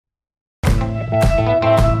You're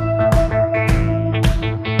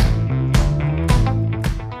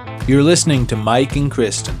listening to Mike and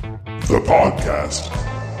Kristen, the podcast.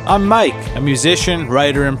 I'm Mike, a musician,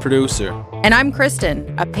 writer, and producer. And I'm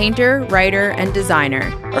Kristen, a painter, writer, and designer.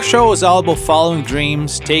 Our show is all about following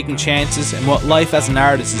dreams, taking chances, and what life as an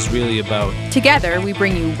artist is really about. Together, we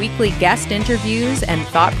bring you weekly guest interviews and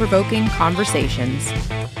thought-provoking conversations.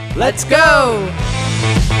 Let's go!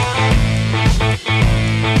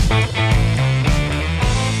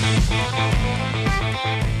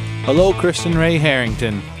 Hello, Kristen Ray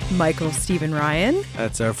Harrington. Michael Stephen Ryan.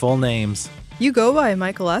 That's our full names. You go by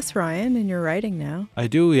Michael S. Ryan in your writing now. I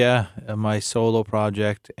do, yeah. My solo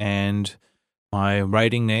project and my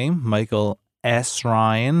writing name, Michael S.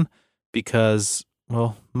 Ryan, because,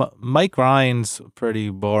 well, Mike Ryan's a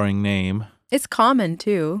pretty boring name. It's common,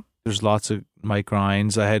 too. There's lots of Mike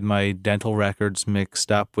Ryans. I had my dental records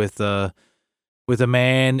mixed up with a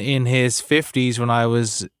man in his 50s when I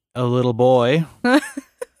was a little boy.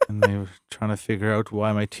 And they were trying to figure out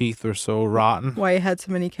why my teeth were so rotten. Why you had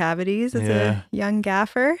so many cavities as a young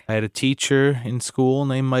gaffer? I had a teacher in school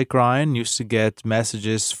named Mike Ryan. Used to get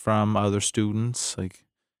messages from other students, like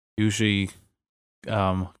usually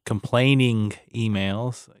complaining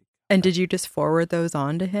emails. And did you just forward those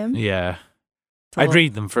on to him? Yeah. I'd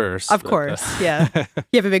read them first. Of course, yeah.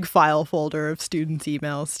 You have a big file folder of students'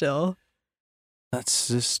 emails still. That's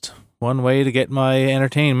just one way to get my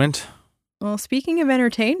entertainment. Well, speaking of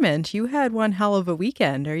entertainment, you had one hell of a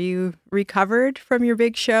weekend. Are you recovered from your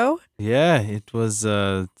big show? Yeah, it was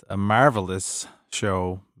a marvelous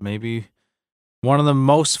show. Maybe one of the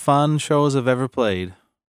most fun shows I've ever played.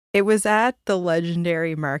 It was at the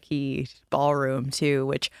legendary Marquee Ballroom, too,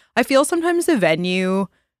 which I feel sometimes the venue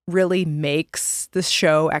really makes the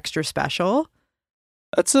show extra special.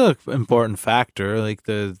 That's an important factor. Like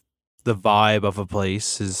the vibe of a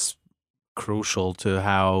place is crucial to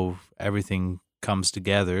how everything comes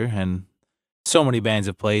together, and so many bands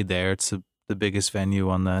have played there. It's the biggest venue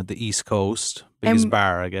on the East Coast, biggest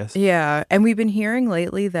bar, I guess. Yeah, and we've been hearing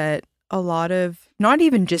lately that a lot of, not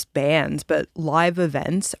even just bands, but live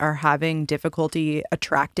events are having difficulty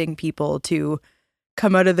attracting people to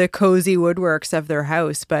come out of the cozy woodworks of their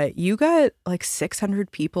house. But you got like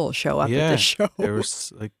 600 people show up at the show. There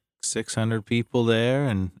was like 600 people there,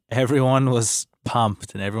 and everyone was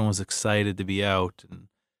pumped and everyone was excited to be out and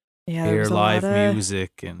hear live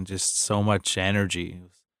music and just so much energy.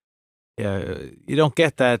 Yeah, you don't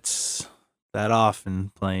get that often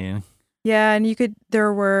playing. Yeah, and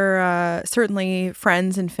there were certainly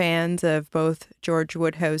friends and fans of both George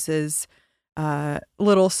Woodhouse's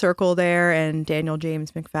little circle there and Daniel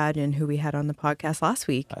James McFadden, who we had on the podcast last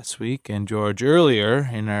week. And George earlier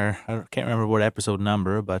in I can't remember what episode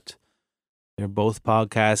number, but they're both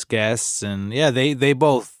podcast guests, and yeah, they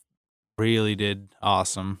both really did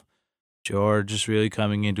awesome. George is really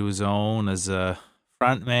coming into his own as a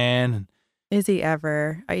front man. Is he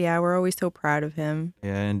ever? Yeah, we're always so proud of him.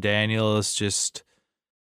 Yeah, and Daniel is just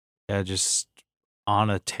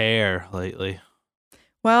on a tear lately.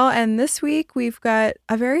 Well, and this week we've got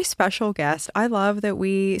a very special guest. I love that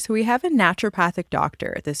we have a naturopathic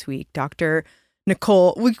doctor this week, Dr.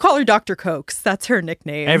 Nicole. We call her Dr. Kokes. That's her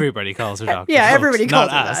nickname. Everybody calls her Dr. Yeah, Kokes. everybody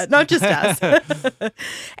calls her us. that. Not just us.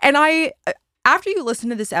 And after you listen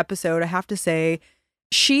to this episode, I have to say,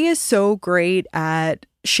 she is so great at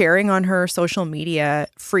sharing on her social media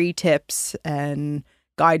free tips and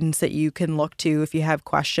guidance that you can look to if you have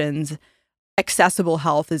questions. Accessible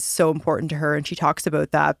health is so important to her, and she talks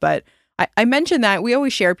about that. But I mentioned that we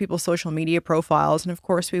always share people's social media profiles, and of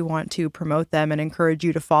course we want to promote them and encourage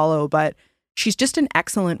you to follow, but she's just an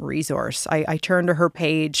excellent resource. I turn to her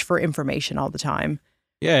page for information all the time.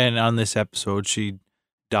 Yeah, and on this episode, she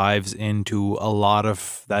dives into a lot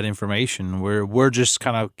of that information. We're just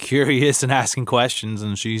kind of curious and asking questions,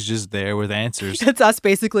 and she's just there with answers. It's us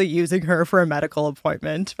basically using her for a medical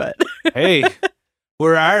appointment, but hey,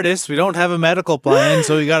 we're artists. We don't have a medical plan,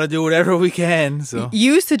 so we got to do whatever we can. So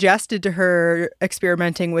you suggested to her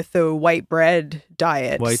experimenting with the white bread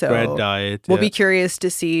diet. Bread diet. We'll be curious to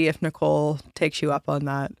see if Nicole takes you up on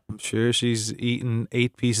that. I'm sure she's eating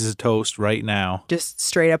 8 pieces of toast right now. Just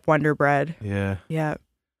straight up Wonder Bread. Yeah. Yeah.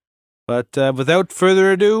 But without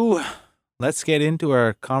further ado, let's get into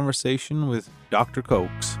our conversation with Dr.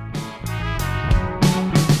 Kokes.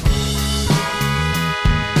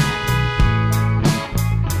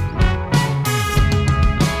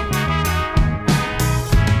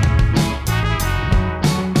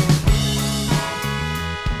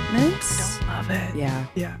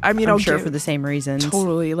 Yeah. I mean, I'm sure for the same reasons.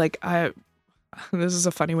 Totally. Like, this is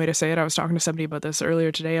a funny way to say it. I was talking to somebody about this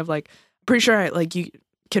earlier today of like, pretty sure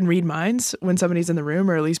can read minds when somebody's in the room,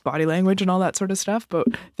 or at least body language and all that sort of stuff. But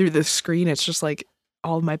through the screen, it's just like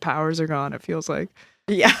all of my powers are gone, it feels like.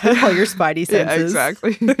 Yeah, all your spidey senses. Yeah,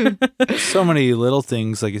 exactly. So many little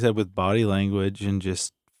things, like you said, with body language and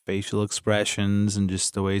just facial expressions and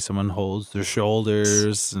just the way someone holds their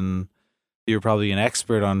shoulders. And you're probably an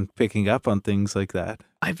expert on picking up on things like that.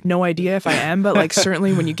 I have no idea if I am, but like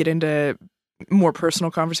certainly when you get into more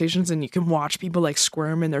personal conversations and you can watch people like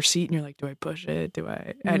squirm in their seat and you're like, do I push it? Do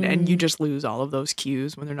I? And you just lose all of those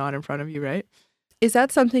cues when they're not in front of you, right? Is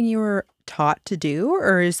that something you were taught to do,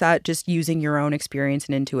 or is that just using your own experience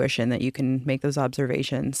and intuition that you can make those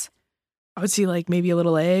observations? I would see like maybe a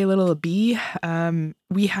little A, a little B.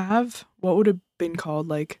 We have what would have been called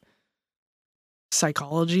like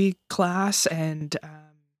psychology class, and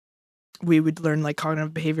we would learn like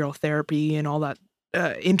cognitive behavioral therapy and all that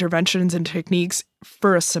interventions and techniques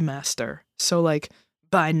for a semester. So like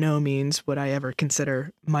by no means would I ever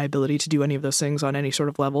consider my ability to do any of those things on any sort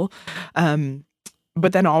of level.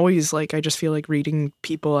 But then always like I just feel like reading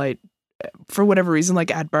people, for whatever reason, like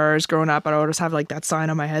at bars growing up, I'd always have like that sign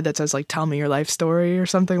on my head that says like, tell me your life story or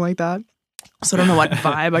something like that. So I don't know what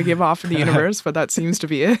vibe I give off in the universe, but that seems to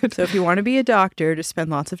be it. So if you want to be a doctor, just spend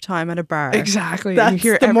lots of time at a bar. Exactly. That's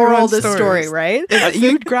you hear the moral of the stories. story, right? If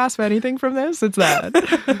you'd grasp anything from this, it's that.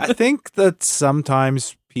 I think that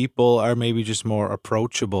sometimes people are maybe just more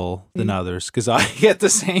approachable than others, because I get the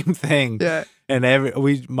same thing. Yeah.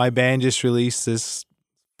 And my band just released this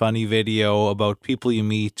funny video about people you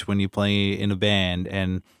meet when you play in a band,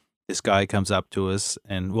 and this guy comes up to us,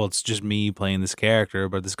 and well, it's just me playing this character,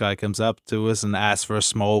 but this guy comes up to us and asks for a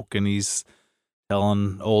smoke, and he's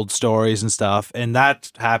telling old stories and stuff, and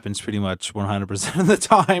that happens pretty much 100% of the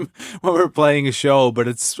time when we're playing a show. But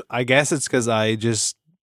I guess it's because I just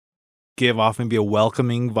give off maybe a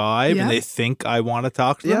welcoming vibe, and they think I want to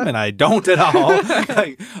talk to them, and I don't at all.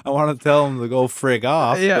 Like, I want to tell them to go frig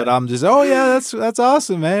off, but I'm just, oh yeah, that's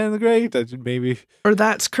awesome, man, great. Maybe, or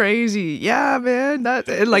that's crazy, yeah, man.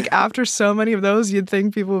 That like after so many of those, you'd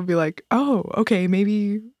think people would be like, oh, okay,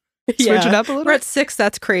 maybe switch it up a little. We're at 6.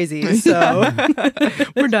 That's crazy. So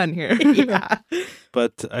we're done here. Yeah.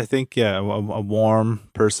 But I think a warm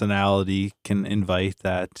personality can invite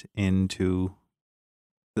that into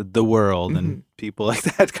the world, and people like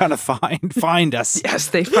that kind of find us. Yes,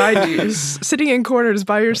 they find you sitting in corners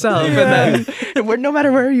by yourself, and then no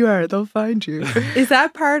matter where you are, they'll find you. Is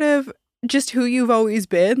that part of just who you've always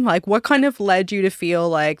been? Like, what kind of led you to feel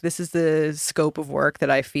like this is the scope of work that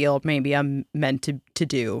I feel maybe I'm meant to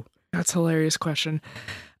do? That's a hilarious question.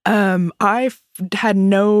 I had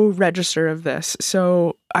no register of this,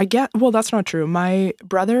 so that's not true. My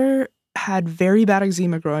brother had very bad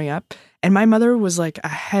eczema growing up, and my mother was like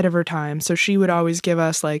ahead of her time. So she would always give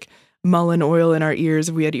us like mullein oil in our ears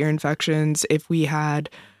if we had ear infections. If we had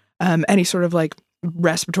any sort of like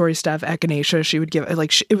respiratory stuff, echinacea, she would give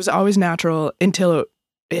it was always natural until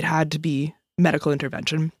it had to be medical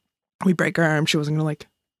intervention. We break our arm, she wasn't gonna like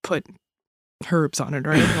put herbs on it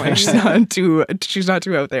or anything. Like, she's not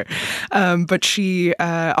too out there. But she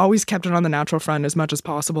always kept it on the natural front as much as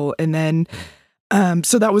possible. And then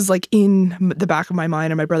so that was like in the back of my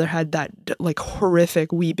mind, and my brother had that like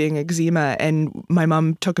horrific weeping eczema, and my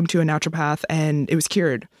mom took him to a naturopath, and it was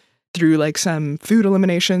cured through like some food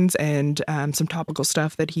eliminations and some topical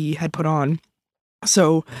stuff that he had put on.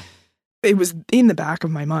 So it was in the back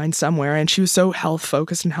of my mind somewhere, and she was so health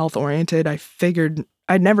focused and health oriented. I figured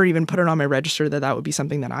I'd never even put it on my register that would be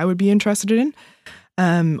something that I would be interested in.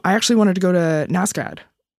 I actually wanted to go to NASCAD.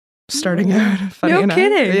 Starting out, funny enough.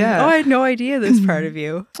 Kidding. Yeah. Oh, I had no idea this part of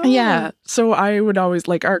you. Oh. Yeah. So I would always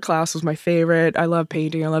like art class was my favorite. I love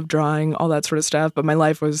painting. I love drawing, all that sort of stuff. But my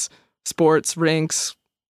life was sports, rinks,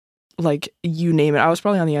 like you name it. I was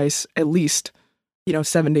probably on the ice at least,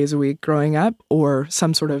 7 days a week growing up, or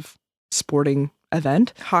some sort of sporting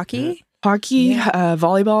event. Hockey,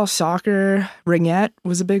 volleyball, soccer, ringette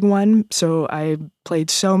was a big one. So I played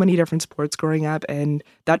so many different sports growing up, and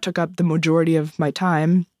that took up the majority of my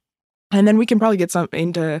time. And then we can probably get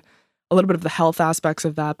into a little bit of the health aspects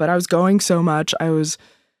of that. But I was going so much. I was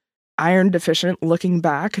iron deficient looking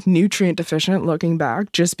back, nutrient deficient looking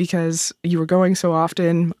back, just because you were going so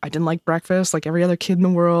often. I didn't like breakfast like every other kid in the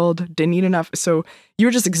world, didn't eat enough. So you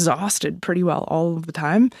were just exhausted pretty well all of the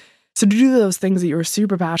time. So to do those things that you were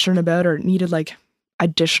super passionate about or needed like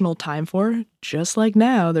additional time for, just like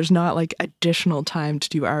now, there's not like additional time to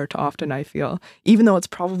do art often, I feel, even though it's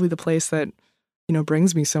probably the place that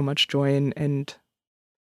brings me so much joy and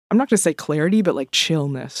I'm not going to say clarity, but like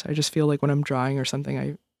chillness. I just feel like when I'm drawing or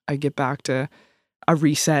something, I get back to a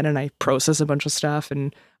reset and I process a bunch of stuff.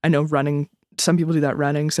 And I know running, some people do that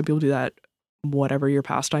running, some people do that whatever your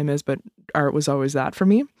pastime is, but art was always that for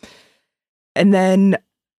me. And then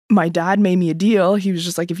my dad made me a deal. He was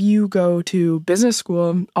just like, if you go to business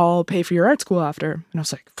school, I'll pay for your art school after. And I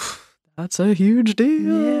was like, that's a huge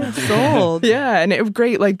deal. Yeah, sold. Yeah, and it was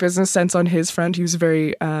great, like, business sense on his front. He was a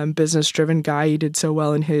very business-driven guy. He did so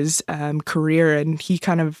well in his career, and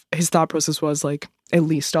his thought process was like, at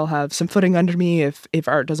least I'll have some footing under me if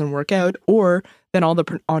art doesn't work out, or then all the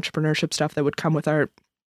entrepreneurship stuff that would come with art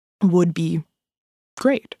would be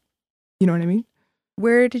great. You know what I mean?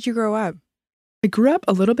 Where did you grow up? I grew up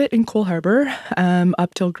a little bit in Cole Harbour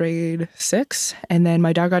up till grade 6, and then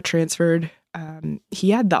my dad got transferred. He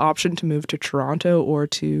had the option to move to Toronto or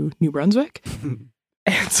to New Brunswick.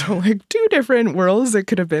 And so, like, 2 different worlds it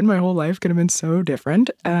could have been. My whole life could have been so different.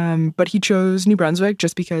 But he chose New Brunswick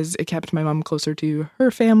just because it kept my mom closer to her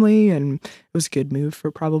family, and it was a good move for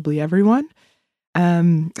probably everyone.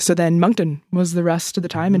 So then Moncton was the rest of the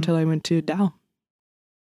time until I went to Dal.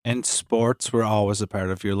 And sports were always a part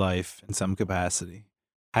of your life in some capacity.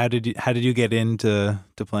 How did you get into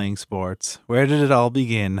playing sports? Where did it all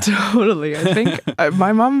begin? Totally. I think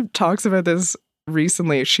my mom talks about this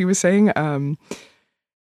recently. She was saying,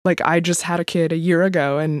 like, I just had a kid a year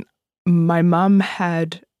ago, and my mom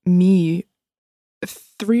had me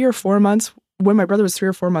 3 or 4 months when my brother was 3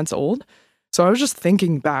 or 4 months old. So I was just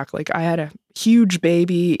thinking back, like, I had a huge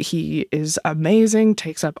baby. He is amazing,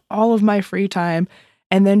 takes up all of my free time.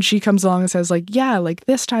 And then she comes along and says, like, yeah, like,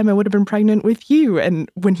 this time I would have been pregnant with you.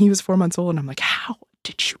 And when he was 4 months old, and I'm like, how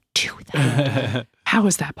did you do that? How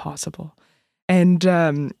is that possible? And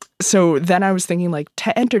so then I was thinking, like,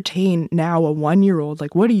 to entertain now a 1-year-old,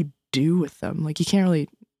 like, what do you do with them? Like, you can't really,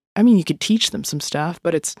 I mean, you could teach them some stuff,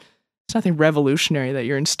 but it's nothing revolutionary that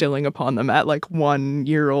you're instilling upon them at, like,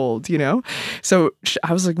 1-year-old, you know? So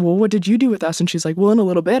I was like, well, what did you do with us? And she's like, well, in a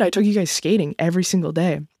little bit, I took you guys skating every single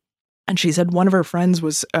day. And she said one of her friends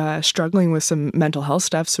was struggling with some mental health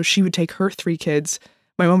stuff, so she would take her 3 kids.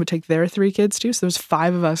 My mom would take their 3 kids too. So there's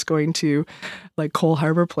 5 of us going to, like, Cole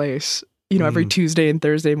Harbour Place, you know, every Tuesday and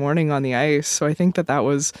Thursday morning on the ice. So I think that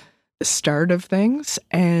was the start of things.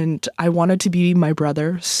 And I wanted to be my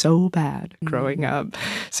brother so bad growing up.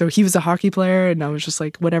 So he was a hockey player, and I was just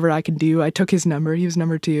like, whatever I can do. I took his number. He was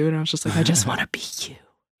number 2, and I was just like, I just want to be you.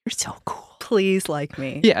 You're so cool. Please like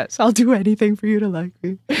me. Yes, I'll do anything for you to like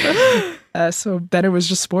me. So then it was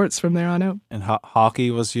just sports from there on out. And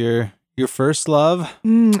hockey was your first love?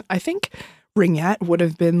 I think ringette would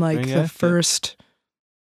have been like the first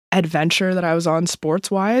adventure that I was on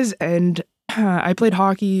sports-wise. And I played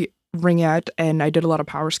hockey, ringette, and I did a lot of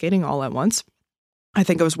power skating all at once. I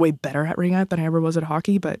think I was way better at ringette than I ever was at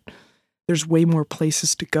hockey, but there's way more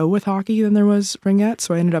places to go with hockey than there was ringette.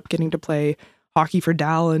 So I ended up getting to play hockey for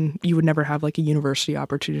Dal, and you would never have, like, a university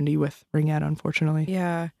opportunity with ringette, unfortunately.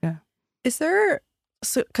 Yeah. Yeah. Is there,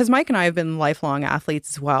 so, because Mike and I have been lifelong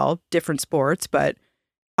athletes as well, different sports, but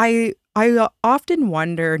I often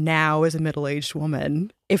wonder now as a middle-aged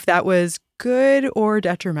woman if that was good or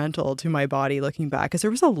detrimental to my body looking back, because there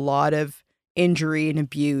was a lot of injury and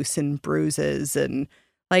abuse and bruises, and,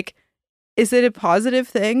 like, is it a positive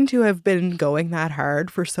thing to have been going that hard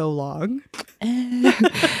for so long?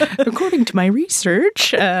 According to my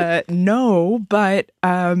research, no, but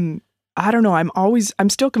I don't know. I'm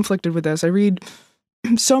still conflicted with this. I read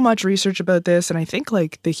so much research about this, and I think,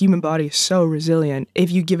 like, the human body is so resilient if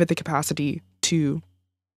you give it the capacity to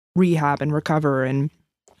rehab and recover and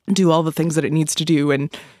do all the things that it needs to do.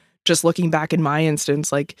 And just looking back in my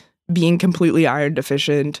instance, like, being completely iron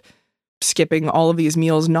deficient, skipping all of these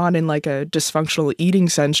meals, not in, like, a dysfunctional eating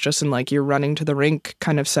sense, just in, like, you're running to the rink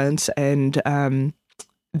kind of sense. And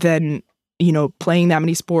then, you know, playing that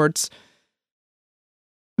many sports,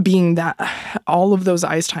 being that, all of those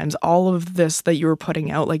ice times, all of this that you were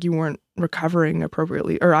putting out, like, you weren't recovering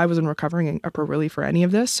appropriately, or I wasn't recovering appropriately for any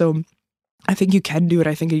of this. So I think you can do it.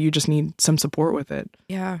 I think you just need some support with it.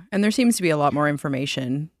 Yeah. And there seems to be a lot more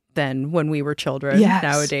information than when we were children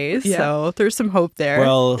nowadays. Yeah. So there's some hope there.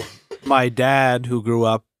 Well, my dad, who grew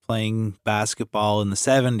up playing basketball in the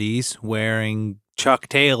 70s, wearing Chuck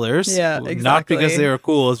Taylors, exactly. Not because they were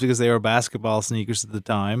cool, it's because they were basketball sneakers at the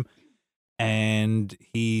time. And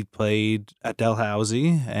he played at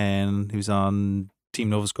Dalhousie, and he was on Team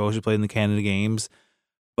Nova Scotia, played in the Canada Games.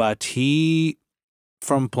 But he,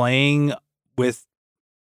 from playing with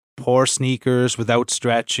poor sneakers, without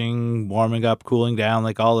stretching, warming up, cooling down,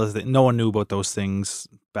 like all of the, no one knew about those things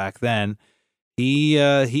back then. He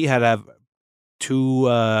had to have 2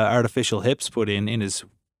 artificial hips put in his,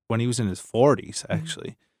 when he was in his 40s,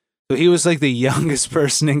 actually. So he was like the youngest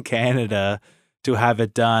person in Canada to have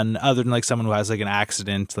it done, other than, like, someone who has, like, an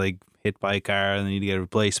accident, like hit by a car and they need to get it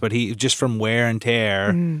replaced. But he just from wear and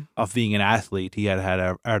tear of being an athlete, he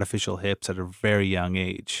had artificial hips at a very young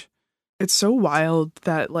age. It's so wild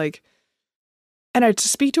that like, and I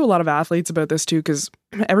speak to a lot of athletes about this too, because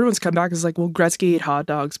everyone's come back is like, well, Gretzky ate hot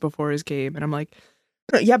dogs before his game. And I'm like,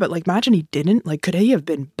 yeah, but like, imagine he didn't. Like, could he have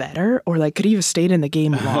been better? Or like, could he have stayed in the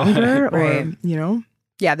game longer? Right. Or, you know?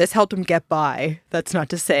 Yeah, this helped him get by. That's not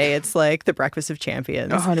to say it's like the breakfast of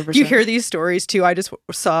champions. 100%. You hear these stories too. I just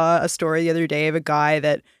saw a story the other day of a guy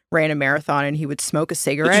that ran a marathon and he would smoke a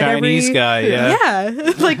cigarette. The Chinese guy, yeah.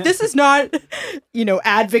 Yeah. Like, this is not,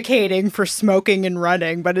 advocating for smoking and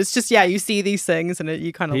running, but it's just, you see these things and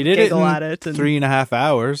you kind of giggle at it. And 3.5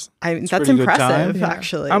 hours. I mean, that's impressive,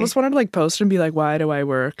 actually. I almost wanted to like post and be like, why do I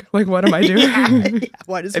work? Like, what am I doing?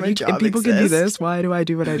 Why does my job if people exist? can do this, why do I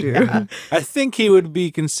do what I do? Yeah. I think he would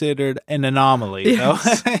be considered an anomaly, though.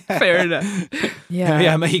 Fair enough.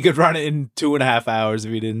 Yeah. I mean, he could run it in 2.5 hours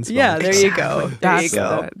if he didn't smoke. Yeah, there you go. There you That's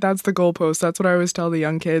go. that's the goalpost. That's what I always tell the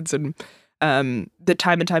young kids. And the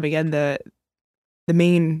time and time again, the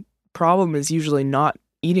main problem is usually not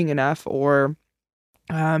eating enough or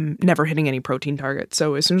never hitting any protein targets.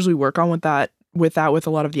 So as soon as we work on with a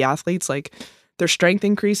lot of the athletes, like their strength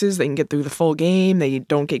increases, they can get through the full game, they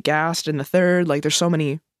don't get gassed in the third. Like there's so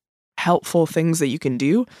many helpful things that you can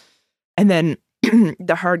do. And then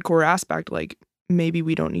the hardcore aspect, like maybe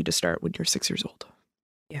we don't need to start when you're 6 years old.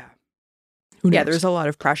 Yeah. Who knows? Yeah, there's a lot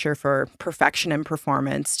of pressure for perfection and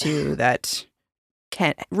performance too that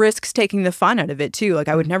risks taking the fun out of it too. Like,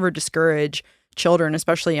 I would never discourage children,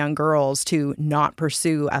 especially young girls, to not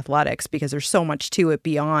pursue athletics because there's so much to it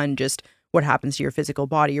beyond just what happens to your physical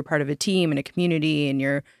body. You're part of a team and a community, and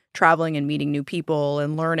you're traveling and meeting new people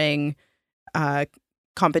and learning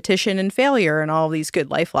competition and failure and all these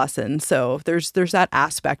good life lessons. So there's that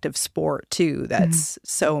aspect of sport too that's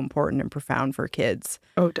so important and profound for kids.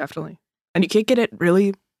 Oh, definitely. And you can't get it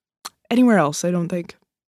really anywhere else, I don't think.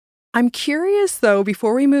 I'm curious, though,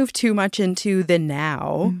 before we move too much into the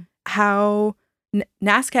now, how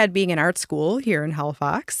NASCAD being an art school here in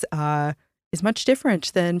Halifax is much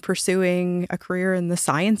different than pursuing a career in the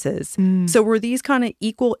sciences. So were these kind of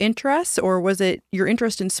equal interests, or was it your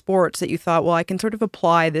interest in sports that you thought, well, I can sort of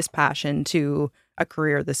apply this passion to a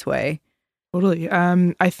career this way? Totally.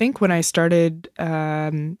 I think when I started,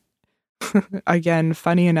 again,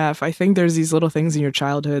 funny enough, I think there's these little things in your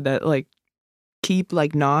childhood that like keep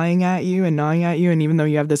like gnawing at you. And even though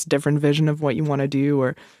you have this different vision of what you want to do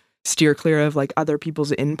or steer clear of like other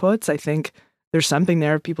people's inputs, I think there's something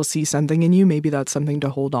there. If people see something in you, maybe that's something to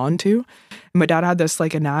hold on to. And my dad had this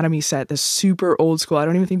like anatomy set, this super old school. I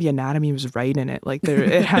don't even think the anatomy was right in it. Like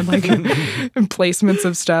it had like placements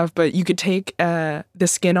of stuff, but you could take the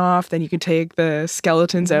skin off, then you could take the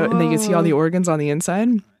skeletons out, and then you could see all the organs on the inside.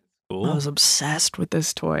 Cool. I was obsessed with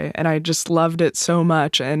this toy, and I just loved it so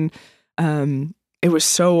much. And it was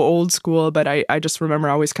so old school, but I just remember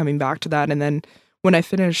always coming back to that. And then when I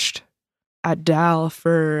finished at Dal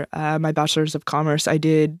for my Bachelor's of Commerce, I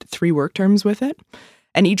did 3 work terms with it.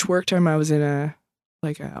 And each work term I was in a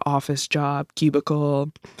office job,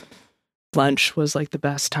 cubicle. Lunch was like the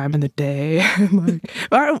best time of the day.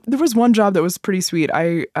 There was one job that was pretty sweet.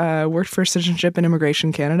 I worked for Citizenship and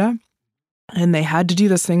Immigration Canada, and they had to do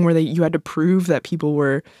this thing where you had to prove that people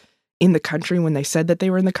were in the country when they said that they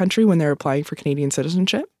were in the country when they were applying for Canadian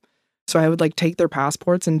citizenship. So I would like take their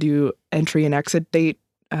passports and do entry and exit date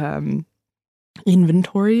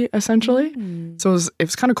inventory, essentially. So it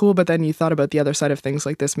was kind of cool, but then you thought about the other side of things,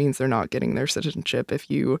 like this means they're not getting their citizenship if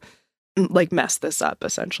you like mess this up,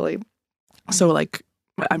 essentially. So like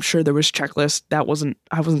I'm sure there was checklists. I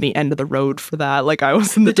wasn't the end of the road for that. Like I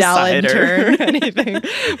wasn't the decider or anything,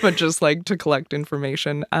 but just like to collect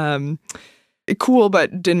information. Cool,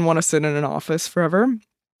 but didn't want to sit in an office forever.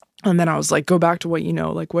 And then I was like, go back to what you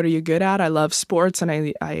know. Like, what are you good at? I love sports, and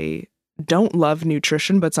I don't love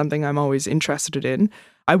nutrition, but something I'm always interested in.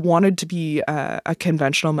 I wanted to be a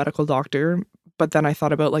conventional medical doctor, but then I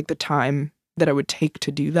thought about like the time that I would take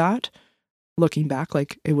to do that. Looking back,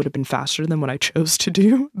 like it would have been faster than what I chose to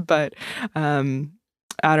do. But I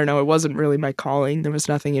don't know. It wasn't really my calling. There was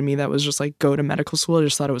nothing in me that was just like go to medical school. I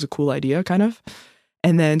just thought it was a cool idea, kind of.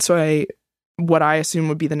 And then what I assume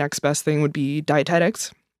would be the next best thing would be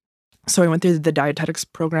dietetics. So I went through the dietetics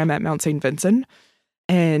program at Mount St. Vincent.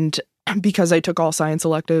 And because I took all science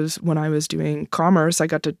electives when I was doing commerce, I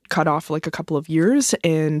got to cut off like a couple of years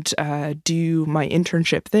and do my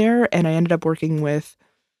internship there. And I ended up working with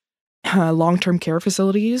long-term care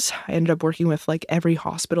facilities. I ended up working with like every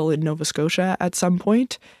hospital in Nova Scotia at some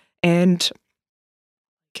point. And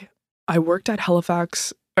I worked at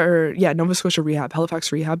Nova Scotia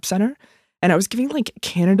Halifax Rehab Center. And I was giving like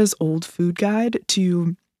Canada's old food guide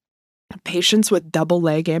to patients with double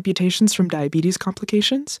leg amputations from diabetes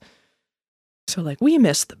complications. So like we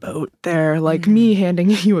missed the boat there. Like me handing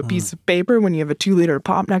you a piece of paper when you have a 2-liter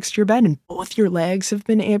pop next to your bed and both your legs have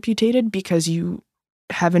been amputated because you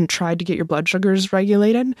haven't tried to get your blood sugars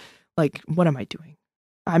regulated. Like, what am I doing?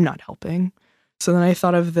 I'm not helping. So then I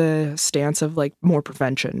thought of the stance of like more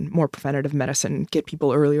prevention, more preventative medicine, get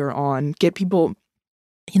people earlier on, get people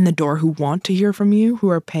in the door who want to hear from you, who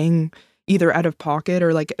are paying either out of pocket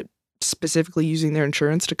or like specifically using their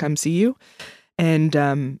insurance to come see you.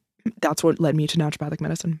 And that's what led me to naturopathic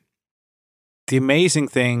medicine. The amazing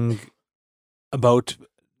thing about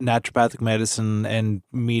naturopathic medicine and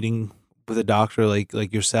meeting with a doctor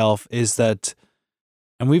like yourself is that,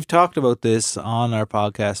 and we've talked about this on our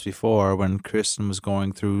podcast before when Kristen was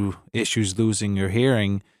going through issues losing your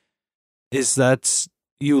hearing, is that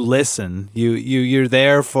you listen. You're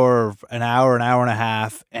there for an hour and a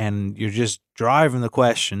half, and you're just driving the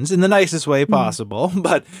questions in the nicest way possible.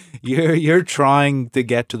 But you're trying to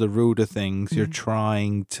get to the root of things. You're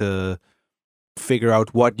trying to figure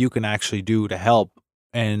out what you can actually do to help.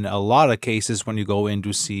 In a lot of cases, when you go in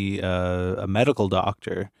to see a medical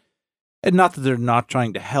doctor, and not that they're not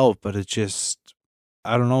trying to help, but it's just,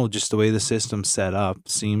 I don't know, just the way the system's set up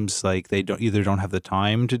seems like they don't have the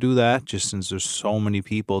time to do that, just since there's so many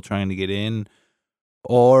people trying to get in,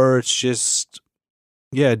 or it's just,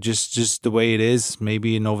 yeah, just the way it is.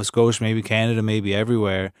 Maybe in Nova Scotia, maybe Canada, maybe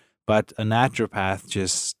everywhere, but a naturopath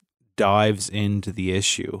just dives into the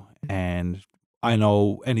issue. And I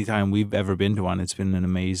know anytime we've ever been to one, it's been an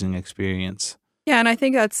amazing experience. Yeah, and I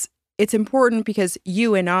think it's important because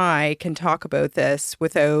you and I can talk about this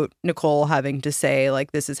without Nicole having to say,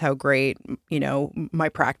 like, this is how great, my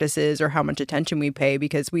practice is or how much attention we pay,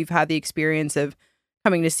 because we've had the experience of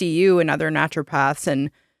coming to see you and other naturopaths. And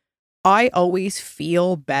I always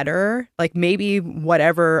feel better. Like maybe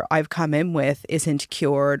whatever I've come in with isn't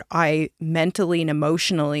cured. I mentally and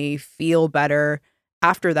emotionally feel better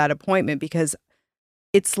after that appointment because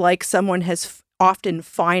it's like someone has often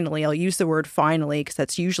finally, I'll use the word finally because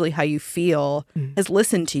that's usually how you feel, has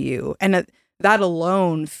listened to you. And that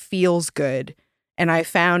alone feels good. And I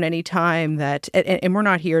found any time that, and we're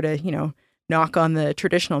not here to, knock on the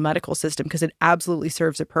traditional medical system because it absolutely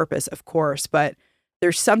serves a purpose, of course, but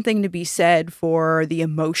there's something to be said for the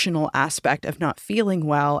emotional aspect of not feeling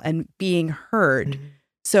well and being heard.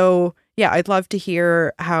 So yeah, I'd love to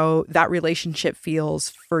hear how that relationship feels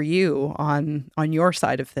for you on your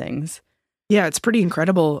side of things. Yeah, it's pretty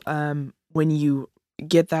incredible when you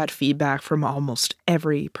get that feedback from almost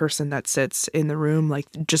every person that sits in the room. Like,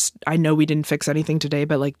 just, I know we didn't fix anything today,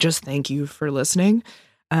 but like, just thank you for listening.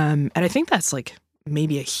 And I think that's like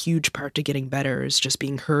maybe a huge part to getting better is just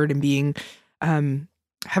being heard and being,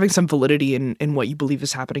 having some validity in what you believe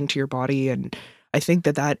is happening to your body. And I think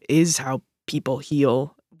that is how people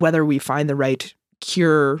heal, whether we find the right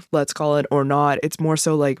cure, let's call it, or not. It's more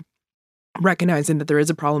so like recognizing that there is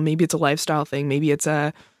a problem. Maybe it's a lifestyle thing. Maybe it's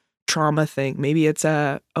a trauma thing. Maybe it's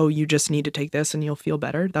you just need to take this and you'll feel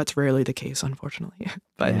better. That's rarely the case, unfortunately.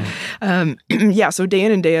 But yeah, so day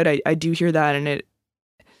in and day out, I do hear that,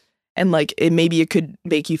 and like maybe it could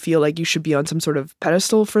make you feel like you should be on some sort of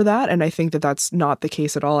pedestal for that. And I think that that's not the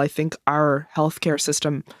case at all. I think our healthcare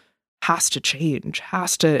system has to change,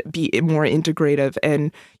 has to be more integrative.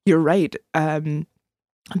 And you're right.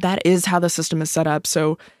 That is how the system is set up.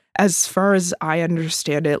 So as far as I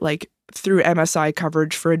understand it, like through MSI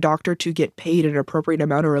coverage, for a doctor to get paid an appropriate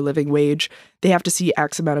amount or a living wage, they have to see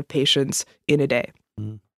X amount of patients in a day.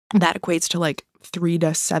 That equates to like 3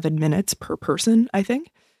 to 7 minutes per person, I think.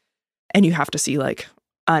 And you have to see like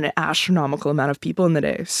an astronomical amount of people in the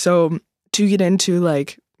day. So to get into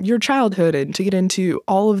like your childhood and to get into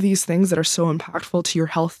all of these things that are so impactful to your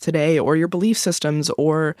health today or your belief systems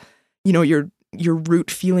or, your root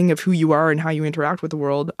feeling of who you are and how you interact with the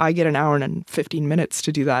world, I get an hour and 15 minutes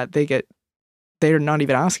to do that. They're not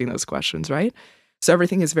even asking those questions, right? So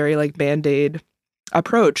everything is very like Band-Aid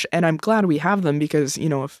approach. And I'm glad we have them because,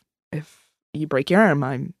 if you break your arm,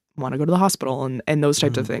 I want to go to the hospital and those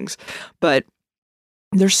types of things. But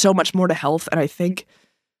there's so much more to health. And I think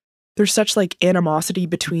there's such like animosity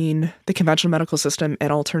between the conventional medical system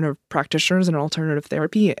and alternative practitioners and alternative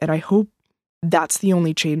therapy. And I hope that's the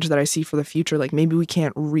only change that I see for the future. Like maybe we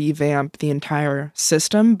can't revamp the entire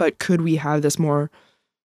system, but could we have this more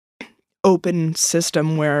open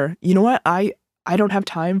system where, you know what, I don't have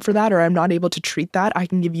time for that, or I'm not able to treat that. I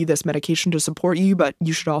can give you this medication to support you, but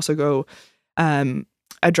you should also go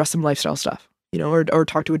address some lifestyle stuff, or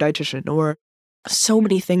talk to a dietitian, or so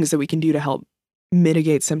many things that we can do to help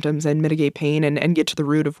mitigate symptoms and mitigate pain and get to the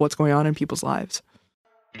root of what's going on in people's lives.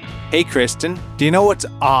 Hey, Kristen, do you know what's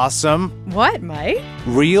awesome? What, Mike?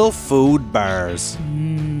 Real food bars.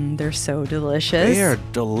 They're so delicious. They are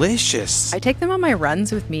delicious. I take them on my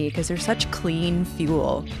runs with me because they're such clean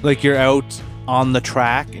fuel. Like you're out on the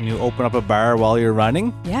track and you open up a bar while you're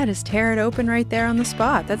running? Yeah, just tear it open right there on the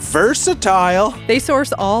spot. That's versatile. They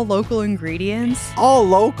source all local ingredients. All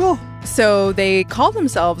local? So they call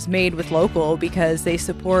themselves Made with Local because they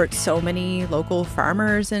support so many local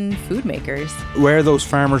farmers and food makers. Where are those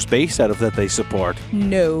farmers based out of that they support?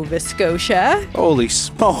 Nova Scotia. Holy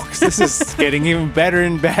smokes, this is getting even better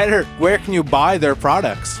and better. Where can you buy their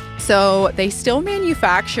products? So they still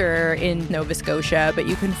manufacture in Nova Scotia, but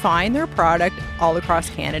you can find their product all across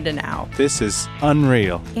Canada now. This is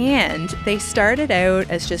unreal. And they started out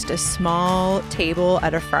as just a small table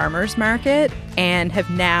at a farmer's market and have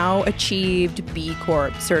now achieved B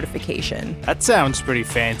Corp certification. That sounds pretty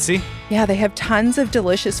fancy. Yeah, they have tons of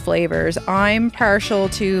delicious flavors. I'm partial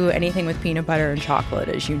to anything with peanut butter and chocolate,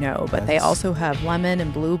 as you know, but they also have lemon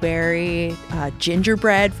and blueberry,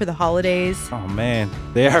 gingerbread for the holidays. Oh man,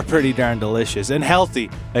 they are pretty darn delicious and healthy.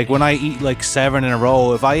 Like when I eat like 7 in a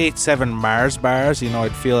row, if I ate 7 Mars bars,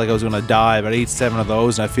 I'd feel like I was going to die, but I eat 7 of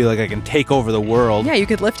those and I feel like I can take over the world. Yeah, you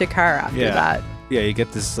could lift a car after that. Yeah, you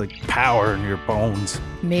get this like power in your bones.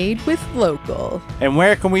 Made with Local. And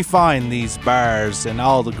where can we find these bars and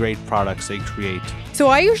all the great products they create? So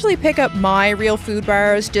I usually pick up my real food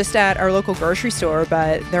bars just at our local grocery store,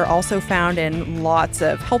 but they're also found in lots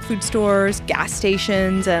of health food stores, gas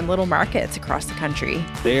stations, and little markets across the country.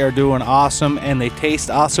 They are doing awesome, and they taste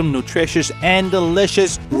awesome, nutritious, and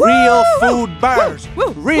delicious. Real food bars.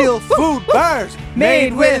 Real food bars.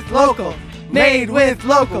 Made with Local. Made with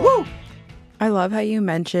Local. Woo! I love how you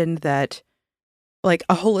mentioned that like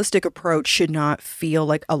a holistic approach should not feel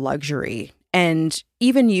like a luxury. And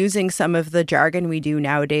even using some of the jargon we do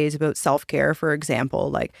nowadays about self-care, for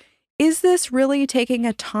example, like, is this really taking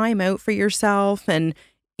a time out for yourself? And,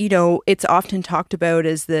 it's often talked about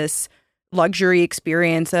as this luxury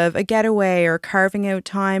experience of a getaway or carving out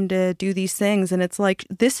time to do these things. And it's like,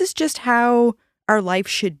 this is just how our life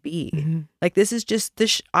should be. Mm-hmm. Like, this is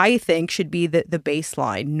just, I think, should be the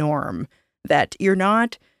baseline norm. That you're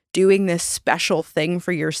not doing this special thing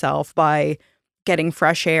for yourself by getting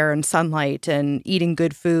fresh air and sunlight and eating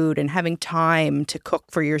good food and having time to cook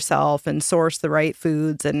for yourself and source the right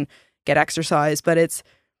foods and get exercise. But it's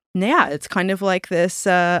kind of like this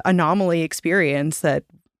anomaly experience that,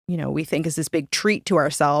 we think is this big treat to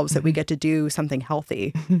ourselves that we get to do something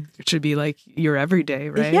healthy. It should be like your everyday,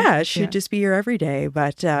 right? Yeah, it should just be your everyday.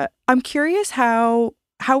 But I'm curious how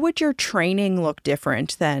would your training look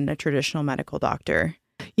different than a traditional medical doctor?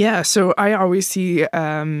 Yeah, so I always see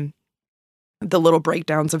the little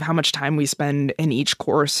breakdowns of how much time we spend in each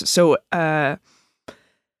course. So the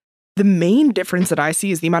main difference that I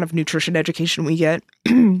see is the amount of nutrition education we get.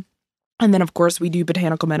 And then, of course, we do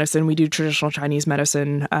botanical medicine. We do traditional Chinese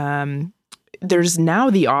medicine. There's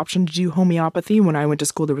now the option to do homeopathy. When I went to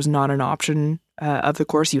school, there was not an option of the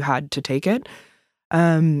course. You had to take it.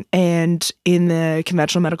 And in the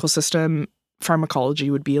conventional medical system,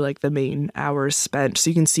 pharmacology would be like the main hours spent.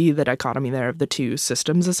 So you can see the dichotomy there of the two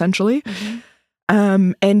systems, essentially.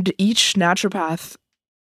 Mm-hmm. And each naturopath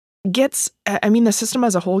gets, the system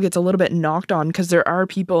as a whole gets a little bit knocked on because there are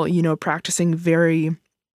people, practicing very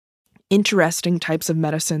interesting types of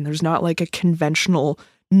medicine. There's not like a conventional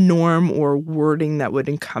norm or wording that would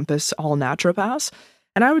encompass all naturopaths.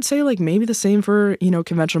 And I would say like maybe the same for,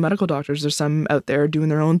 conventional medical doctors. There's some out there doing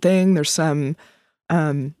their own thing. There's some,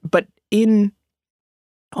 but in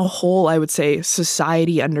a whole, I would say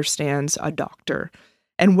society understands a doctor.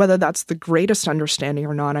 And whether that's the greatest understanding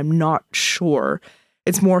or not, I'm not sure.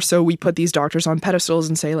 It's more so we put these doctors on pedestals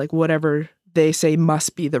and say like whatever they say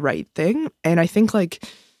must be the right thing. And I think like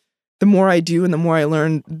the more I do and the more I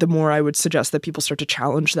learn, the more I would suggest that people start to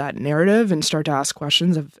challenge that narrative and start to ask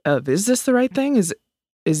questions of is this the right thing?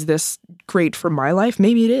 Is this great for my life?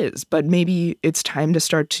 Maybe it is, but maybe it's time to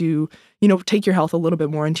start to, take your health a little bit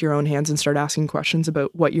more into your own hands and start asking questions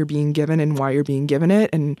about what you're being given and why you're being given it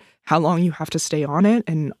and how long you have to stay on it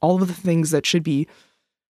and all of the things that should be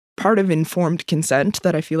part of informed consent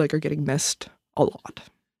that I feel like are getting missed a lot.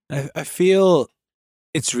 I feel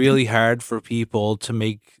it's really hard for people to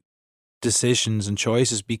make decisions and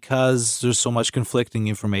choices because there's so much conflicting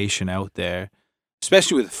information out there.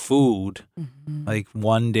 Especially with food, like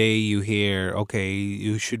one day you hear, okay,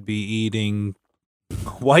 you should be eating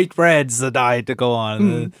white bread's the diet to go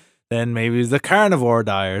on. Then maybe the carnivore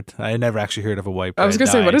diet. I never actually heard of a white bread I was going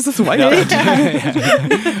to say, what diet. is this white No, bread?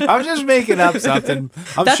 I'm just making up something.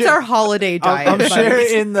 That's our holiday diet. I'm but- sure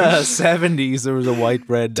in the 70s there was a white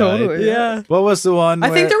bread diet. Totally. Yeah. What was the one?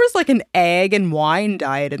 I think there was like an egg and wine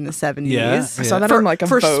diet in the 70s. Yeah, I saw that on like a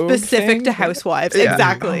for Vogue specific thing. to housewives. Yeah.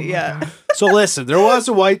 Exactly. Yeah. So listen, there was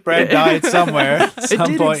a white bread diet somewhere at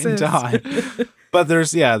some did point in exist. time. But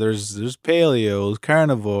there's paleo,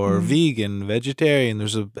 carnivore, vegan, vegetarian.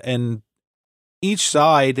 And each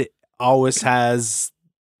side always has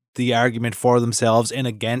the argument for themselves and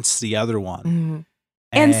against the other one.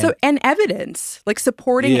 And evidence, like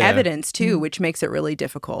supporting Yeah. evidence too, which makes it really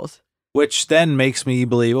difficult. which then makes me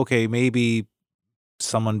believe, okay, maybe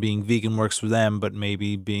someone being vegan works for them, but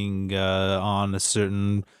maybe being on a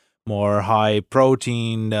certain more high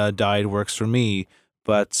protein diet works for me.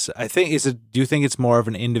 But I think do you think it's more of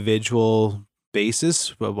an individual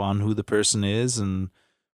basis on who the person is and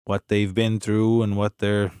what they've been through and what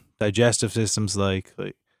their digestive system's like?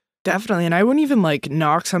 Definitely. And I wouldn't even like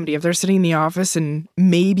knock somebody if they're sitting in the office and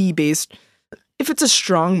maybe if it's a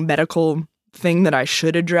strong medical thing that I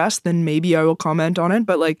should address, then maybe I will comment on it.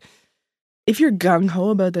 But like, if you're gung-ho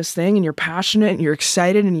about this thing and you're passionate and you're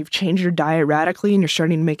excited and you've changed your diet radically and you're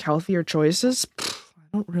starting to make healthier choices,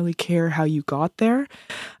 I don't really care how you got there.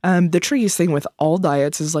 The trickiest thing with all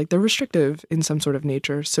diets is like they're restrictive in some sort of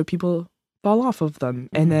nature. So people fall off of them.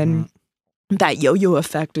 And then that yo-yo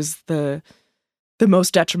effect is the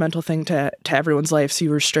most detrimental thing to everyone's life. So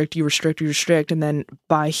you restrict. And then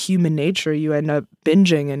by human nature, you end up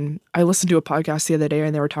binging. And I listened to a podcast the other day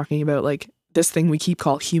and they were talking about like this thing we keep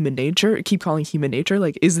calling human nature.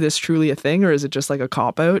 Like, is this truly a thing or is it just like a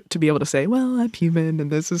cop out to be able to say, well, I'm human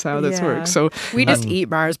and this is how this Yeah. works. So We just eat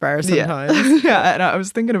Mars bars sometimes. yeah. And I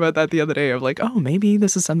was thinking about that the other day of like, oh, maybe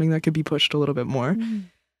this is something that could be pushed a little bit more.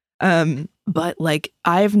 But like,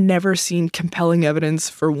 I've never seen compelling evidence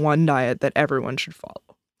for one diet that everyone should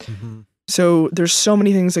follow. So there's so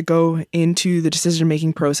many things that go into the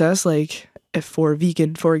decision-making process. Like if for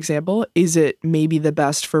vegan, for example, is it maybe the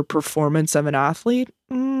best for performance of an athlete?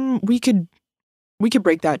 We could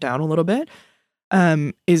break that down a little bit.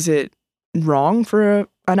 Is it wrong for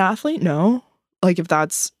an athlete? No. Like if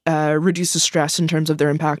that's reduces stress in terms of their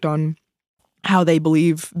impact on how they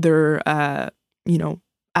believe they're,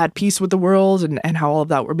 at peace with the world and how all of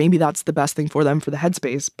that, or maybe that's the best thing for them for the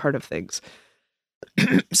headspace part of things.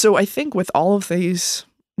 So I think with all of these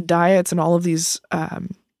diets and all of these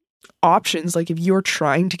options, like if you're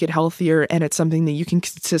trying to get healthier and it's something that you can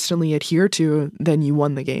consistently adhere to, then you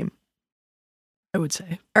won the game, I would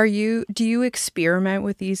say. Do you experiment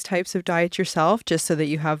with these types of diets yourself just so that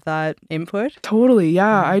you have that input? Totally.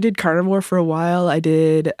 Yeah. I did carnivore for a while. I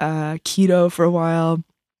did keto for a while.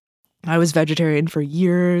 I was vegetarian for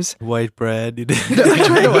years. White bread. You did. I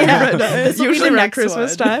tried the white bread. This will be Usually the around next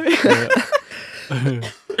Christmas one. time.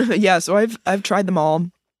 Yeah, so I've tried them all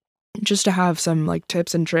just to have some like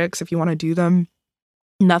tips and tricks if you want to do them.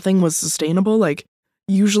 Nothing was sustainable. Like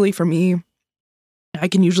usually for me, I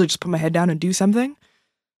can usually just put my head down and do something.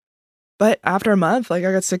 But after a month, like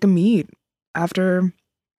I got sick of meat. After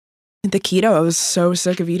the keto, I was so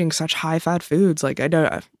sick of eating such high fat foods. Like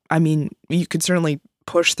I mean, you could certainly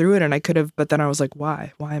push through it and I could have, but then I was like,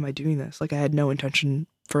 why am I doing this? Like I had no intention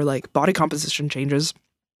for like body composition changes.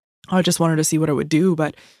 I just wanted to see what it would do.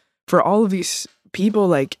 But for all of these people,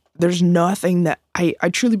 like there's nothing that I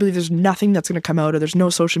truly believe there's nothing that's going to come out, or there's no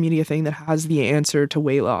social media thing that has the answer to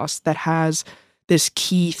weight loss, that has this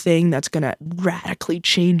key thing that's going to radically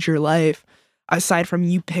change your life, aside from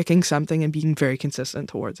you picking something and being very consistent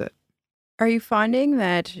towards it. Are you finding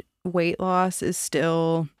that weight loss is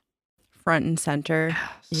still front and center?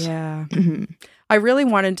 Yes. Yeah. Mhm. I really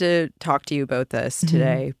wanted to talk to you about this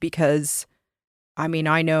today because I mean,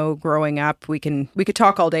 I know growing up we could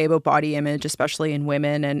talk all day about body image, especially in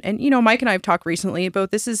women, and you know, Mike and I have talked recently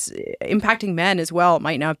about this is impacting men as well. It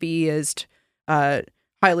might not be as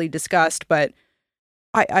highly discussed, but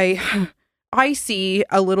I see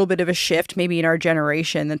a little bit of a shift maybe in our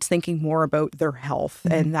generation that's thinking more about their health,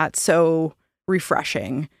 and that's so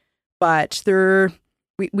refreshing. But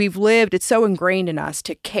we've lived, it's so ingrained in us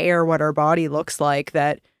to care what our body looks like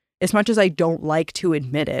that as much as I don't like to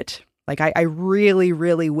admit it, like I really,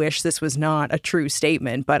 really wish this was not a true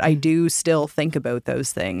statement, but I do still think about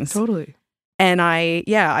those things. Totally. And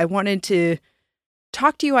I wanted to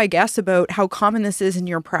talk to you, I guess, about how common this is in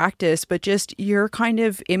your practice, but just your kind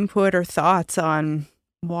of input or thoughts on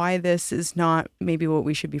why this is not maybe what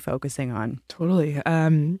we should be focusing on. Totally.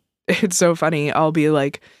 It's so funny. I'll be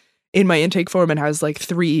like, in my intake form, it has like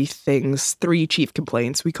three chief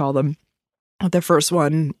complaints, we call them. The first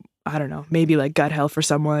one I don't know, maybe like gut health for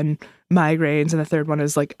someone, migraines, and the third one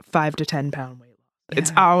is like 5 to 10 pound weight loss.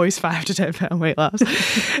 It's always 5 to 10 pound weight loss.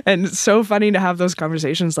 And it's so funny to have those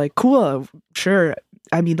conversations like, cool, sure.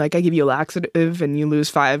 I mean, like I give you a laxative and you lose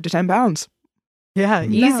 5 to 10 pounds. Yeah,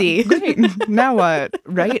 easy. Great. Now what?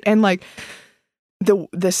 Right? And like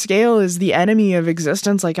the scale is the enemy of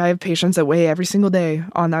existence. Like I have patients that weigh every single day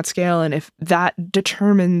on that scale. And if that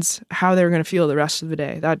determines how they're going to feel the rest of the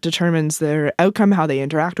day, that determines their outcome, how they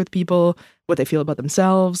interact with people, what they feel about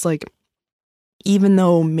themselves. Like, even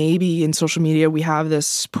though maybe in social media we have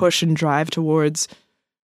this push and drive towards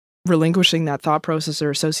relinquishing that thought process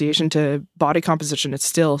or association to body composition, it's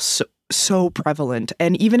still so prevalent.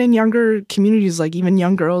 And even in younger communities, like even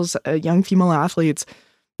young girls, young female athletes,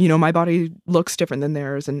 you know, my body looks different than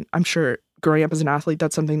theirs. And I'm sure growing up as an athlete,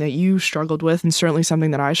 that's something that you struggled with, and certainly something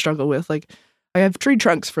that I struggle with. Like, I have tree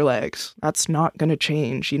trunks for legs. That's not going to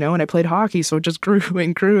change, you know? And I played hockey, so it just grew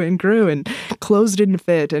and grew and grew, and clothes didn't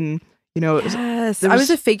fit. And, you know, yes, I was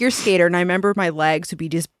a figure skater, and I remember my legs would be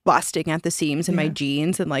just busting at the seams in my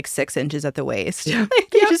jeans and like 6 inches at the waist. Yeah.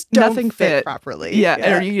 You just don't nothing fit properly.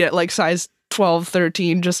 Yeah. Or you get like size 12,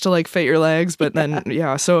 13 just to like fit your legs. But then,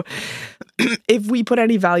 so if we put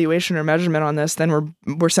any valuation or measurement on this, then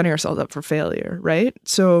we're setting ourselves up for failure, right?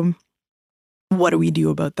 So what do we do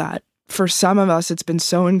about that? For some of us, it's been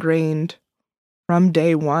so ingrained from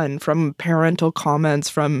day one, from parental comments,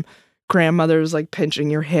 from grandmothers like pinching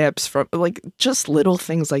your hips, from like just little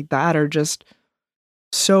things like that are just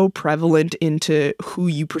so prevalent into who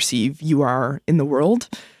you perceive you are in the world.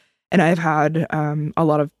 And I've had a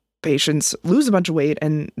lot of patients lose a bunch of weight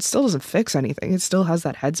and it still doesn't fix anything. It still has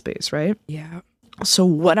that headspace, right? Yeah. So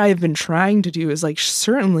what I've been trying to do is like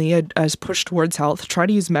certainly as push towards health, try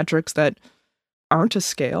to use metrics that aren't a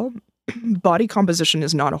scale. Body composition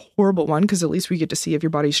is not a horrible one because at least we get to see if your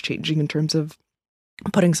body's changing in terms of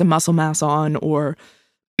putting some muscle mass on or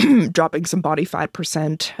dropping some body fat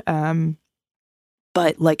percent.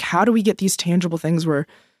 But like, how do we get these tangible things where,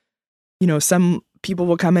 you know, some people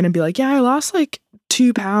will come in and be like, yeah, I lost like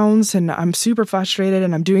 2 pounds and I'm super frustrated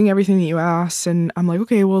and I'm doing everything that you asked. And I'm like,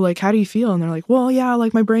 okay, well, like, how do you feel? And they're like, well, yeah,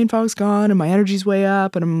 like my brain fog's gone and my energy's way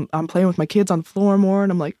up and I'm playing with my kids on the floor more.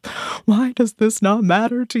 And I'm like, why does this not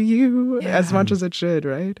matter to you as much as it should,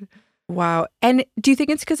 right? Wow. And do you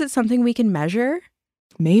think it's because it's something we can measure?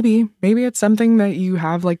 Maybe it's something that you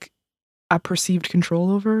have like a perceived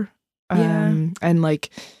control over. And like,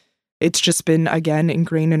 it's just been, again,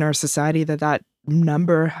 ingrained in our society that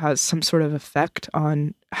number has some sort of effect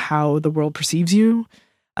on how the world perceives you.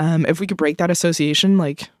 If we could break that association,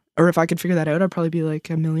 like, or if I could figure that out, I'd probably be like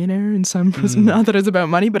a millionaire in some, not that it's about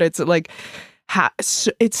money, but it's like,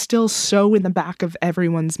 it's still so in the back of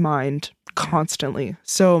everyone's mind constantly.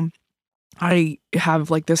 So I have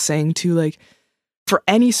like this saying too, like, for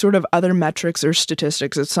any sort of other metrics or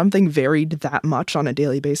statistics, if something varied that much on a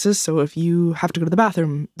daily basis, so if you have to go to the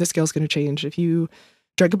bathroom, the scale's going to change. If you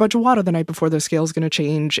drank a bunch of water the night before, the scale's going to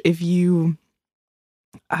change. If you,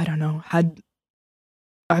 I don't know, had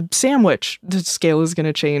a sandwich, the scale is going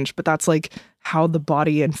to change. But that's like how the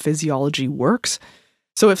body and physiology works.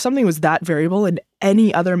 So if something was that variable in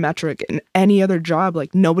any other metric, in any other job,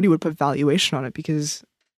 like nobody would put valuation on it because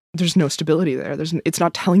there's no stability there. It's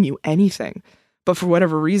not telling you anything. But for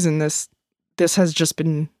whatever reason, this has just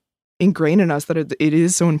been ingrained in us that it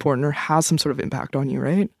is so important or has some sort of impact on you,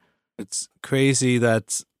 right? It's crazy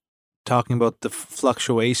that talking about the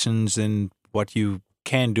fluctuations in what you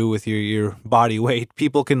can do with your body weight,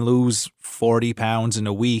 people can lose 40 pounds in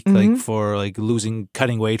a week, like for like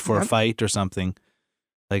cutting weight for a fight or something.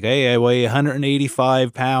 Like, hey, I weigh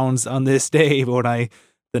 185 pounds on this day, but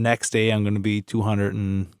the next day I'm going to be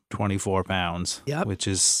 224 pounds, which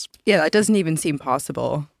is... Yeah, that doesn't even seem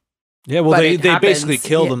possible. Yeah, well, they basically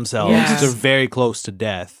kill themselves. Yeah. They're very close to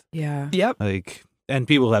death. Yeah. Yep. Like, and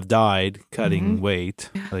people have died cutting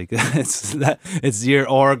weight. Like, it's your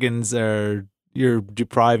organs you're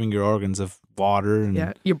depriving your organs of water.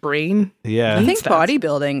 And, your brain. Yeah. I think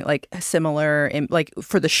bodybuilding, like similar, like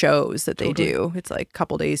for the shows that they do, it's like a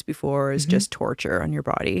couple days before is just torture on your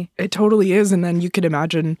body. It totally is. And then you could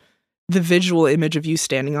imagine the visual image of you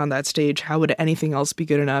standing on that stage. How would anything else be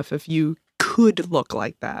good enough if you could look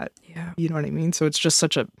like that? Yeah. You know what I mean? So it's just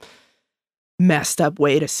such a messed up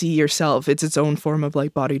way to see yourself. It's its own form of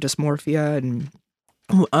like body dysmorphia. And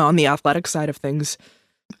on the athletic side of things,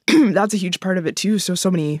 that's a huge part of it too.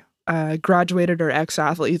 So many graduated or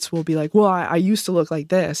ex-athletes will be like, well, I used to look like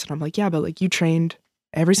this. And I'm like, yeah, but like you trained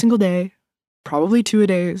every single day, probably 2 a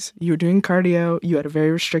days. You were doing cardio. You had a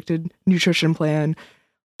very restricted nutrition plan.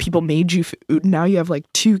 People made you food. Now you have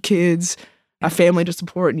like 2 kids, a family to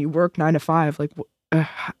support, and you work 9 to 5. Like,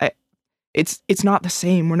 it's not the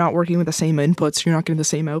same. We're not working with the same inputs. You're not getting the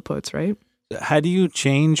same outputs, right? How do you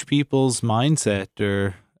change people's mindset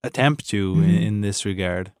or attempt to in this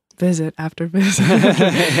regard? Visit after visit.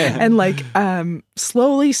 And like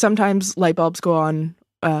slowly sometimes light bulbs go on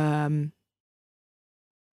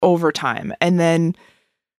over time. And then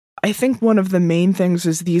I think one of the main things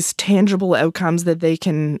is these tangible outcomes that they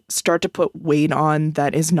can start to put weight on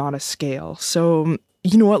that is not a scale. So,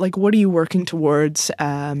 you know what, like, what are you working towards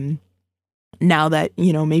now that,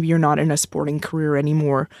 you know, maybe you're not in a sporting career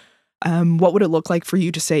anymore? What would it look like for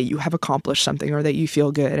you to say you have accomplished something or that you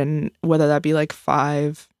feel good? And whether that be like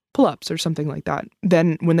 5 pull-ups or something like that.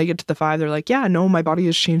 Then when they get to the 5, they're like, yeah, no, my body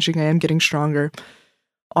is changing. I am getting stronger.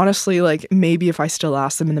 Honestly, like maybe if I still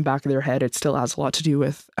ask them in the back of their head, it still has a lot to do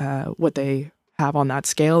with what they have on that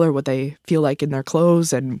scale or what they feel like in their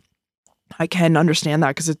clothes. And I can understand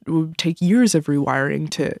that because it would take years of rewiring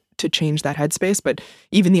to change that headspace. But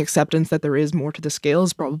even the acceptance that there is more to the scale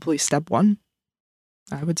is probably step 1,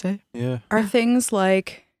 I would say. Yeah. Are things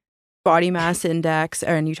like body mass index,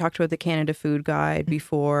 and you talked about the Canada Food Guide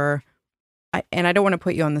before, and I don't want to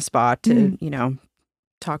put you on the spot to, you know,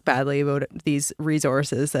 talk badly about these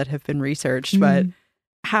resources that have been researched, but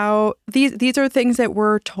how these are things that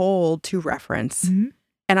we're told to reference.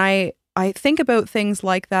 And I think about things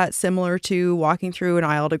like that similar to walking through an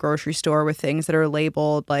aisle at a grocery store with things that are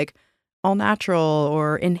labeled like all natural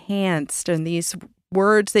or enhanced, and these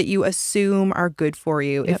words that you assume are good for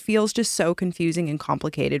you. It feels just so confusing and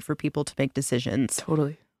complicated for people to make decisions.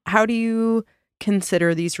 Totally. How do you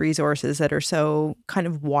consider these resources that are so kind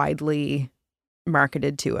of widely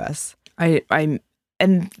marketed to us?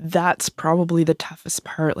 And that's probably the toughest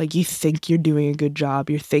part. Like, you think you're doing a good job.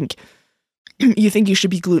 You think you should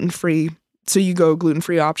be gluten-free. So you go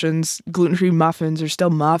gluten-free options. Gluten-free muffins are still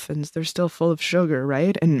muffins. They're still full of sugar,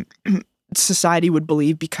 right? And society would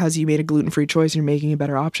believe because you made a gluten-free choice, you're making a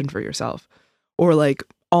better option for yourself. Or like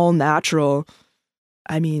all natural,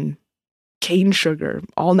 I mean, cane sugar,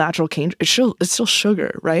 all natural cane, it's still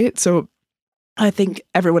sugar, right? So I think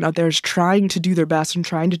everyone out there is trying to do their best and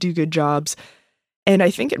trying to do good jobs. And I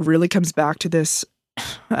think it really comes back to this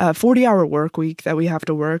 40-hour work week that we have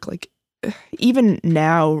to work. Like, even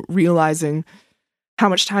now, realizing how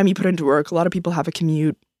much time you put into work, a lot of people have a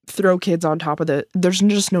commute, throw kids on top of there's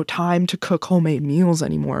just no time to cook homemade meals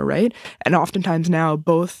anymore, right? And oftentimes now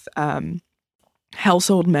both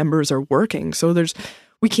household members are working. So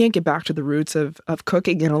we can't get back to the roots of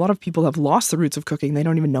cooking. And a lot of people have lost the roots of cooking. They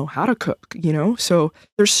don't even know how to cook, you know? So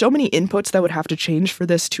there's so many inputs that would have to change for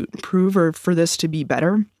this to improve or for this to be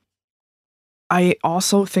better. I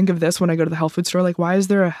also think of this when I go to the health food store, like, why is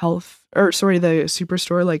there the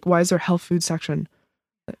superstore, like, why is there a health food section?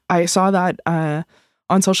 I saw that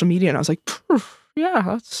on social media and I was like, yeah,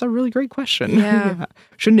 that's a really great question. Yeah.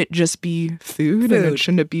 Shouldn't it just be food? And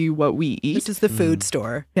shouldn't it be what we eat? This is the food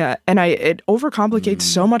store. Yeah. And it overcomplicates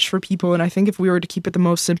so much for people. And I think if we were to keep it the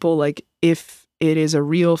most simple, like, if it is a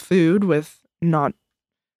real food with not,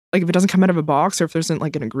 like, if it doesn't come out of a box or if there isn't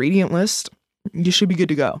like an ingredient list, you should be good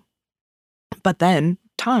to go. But then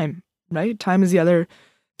time, right? Time is the other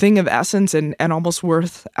thing of essence and almost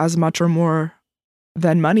worth as much or more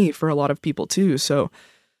than money for a lot of people too. So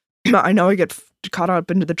I know I get caught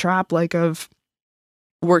up into the trap, like, of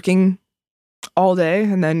working all day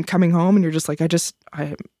and then coming home and you're just like,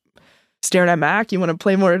 I'm staring at Mac. You want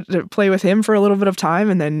to play with him for a little bit of time,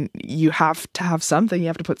 and then you have to have something. You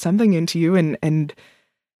have to put something into you. And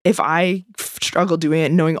if I struggle doing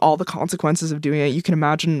it, knowing all the consequences of doing it, you can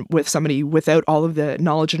imagine with somebody without all of the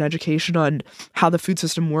knowledge and education on how the food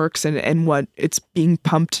system works and what it's being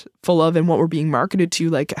pumped full of and what we're being marketed to,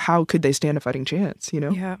 like, how could they stand a fighting chance, you know?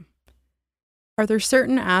 Yeah. Are there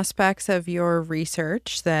certain aspects of your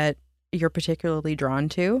research that you're particularly drawn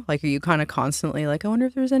to? Like, are you kind of constantly like, I wonder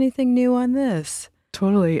if there's anything new on this?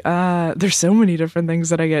 Totally. There's so many different things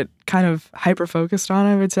that I get kind of hyper-focused on,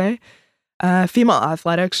 I would say. Female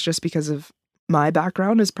athletics, just because of my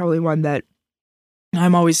background, is probably one that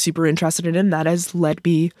I'm always super interested in. That has led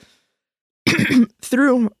me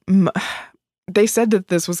through. They said that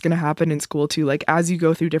this was going to happen in school too. Like, as you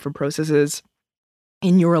go through different processes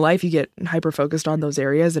in your life, you get hyper focused on those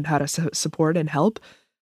areas and how to support and help.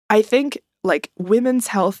 I think, like, women's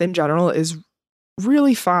health in general is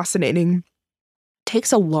really fascinating.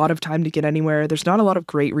 Takes a lot of time to get anywhere. There's not a lot of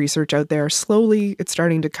great research out there. Slowly, it's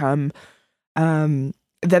starting to come. Then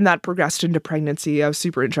that progressed into pregnancy. I was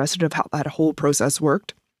super interested of how that whole process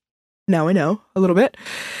worked. Now I know a little bit.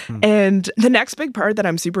 And the next big part that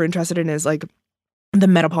I'm super interested in is, like, the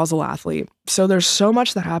menopausal athlete. So there's so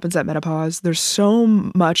much that happens at menopause. There's so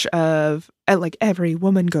much of, like, every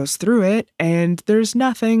woman goes through it, and there's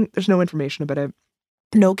no information about it.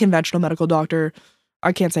 No conventional medical doctor,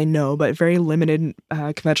 I can't say no, but very limited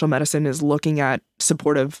conventional medicine is looking at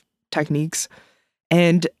supportive techniques.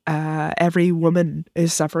 And every woman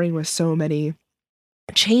is suffering with so many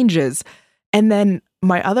changes. And then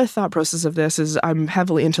my other thought process of this is I'm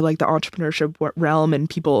heavily into like the entrepreneurship realm and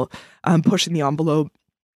people pushing the envelope.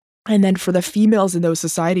 And then for the females in those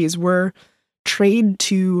societies, we're trained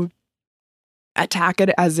to attack it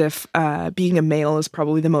as if being a male is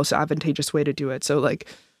probably the most advantageous way to do it. So like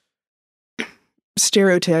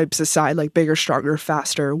stereotypes aside, like bigger, stronger,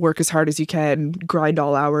 faster, work as hard as you can, grind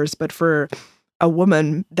all hours. But for a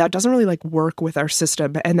woman, that doesn't really like work with our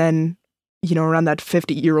system. And then, you know, around that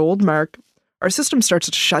 50-year-old mark, our system starts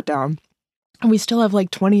to shut down. And we still have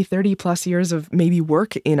like 20, 30 plus years of maybe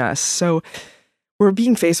work in us. So we're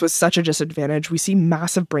being faced with such a disadvantage. We see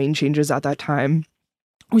massive brain changes at that time.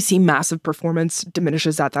 We see massive performance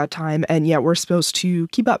diminishes at that time. And yet we're supposed to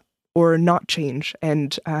keep up or not change.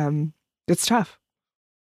 And it's tough.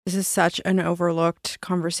 This is such an overlooked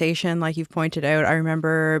conversation, like you've pointed out. I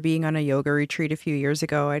remember being on a yoga retreat a few years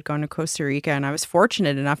ago. I'd gone to Costa Rica, and I was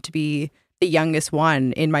fortunate enough to be the youngest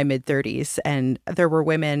one in my mid-30s. And there were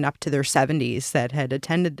women up to their 70s that had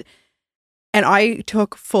attended. And I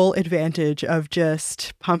took full advantage of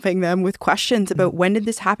just pumping them with questions about when did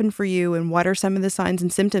this happen for you and what are some of the signs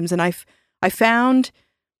and symptoms. And I found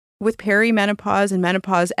with perimenopause and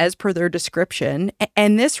menopause, as per their description,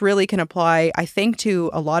 and this really can apply, I think,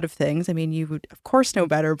 to a lot of things. I mean, you would, of course, know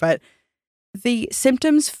better, but the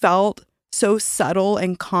symptoms felt so subtle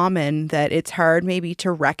and common that it's hard maybe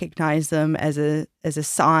to recognize them as a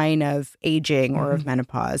sign of aging or of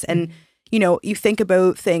menopause. And, you know, you think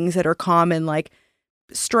about things that are common like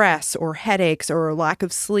stress or headaches or lack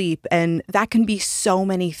of sleep, and that can be so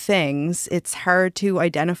many things. It's hard to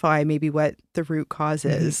identify maybe what the root cause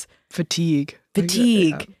is. Fatigue.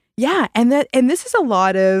 Yeah. And this is a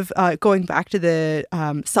lot of going back to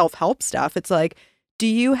the self-help stuff. It's like, do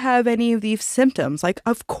you have any of these symptoms? Like,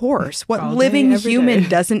 of course, what living human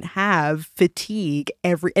doesn't have fatigue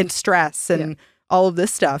and stress and all of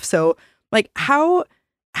this stuff? So like, how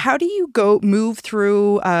do you move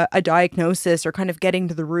through a diagnosis or kind of getting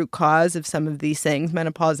to the root cause of some of these things,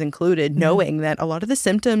 menopause included, knowing that a lot of the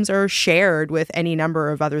symptoms are shared with any number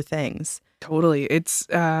of other things? Totally. It's,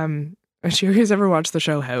 I'm sure you guys ever watched the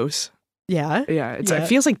show House? Yeah. Yeah. It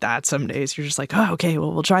feels like that some days. You're just like, oh, okay,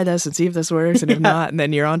 well, we'll try this and see if this works. And if not, and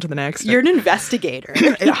then you're on to the next. You're an investigator.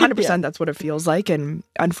 100% that's what it feels like. And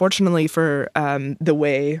unfortunately for the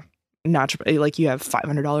way Naturopathic, like you have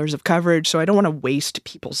 $500 of coverage, so I don't want to waste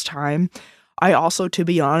people's time. I also, to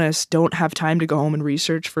be honest, don't have time to go home and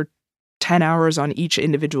research for 10 hours on each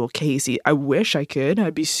individual case. I wish I could.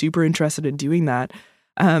 I'd be super interested in doing that.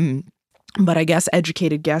 But I guess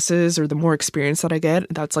educated guesses or the more experience that I get,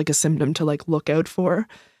 that's like a symptom to like look out for.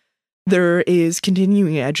 There is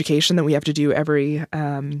continuing education that we have to do every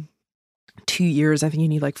 2 years. I think you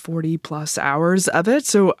need like 40 plus hours of it.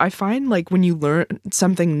 So I find like when you learn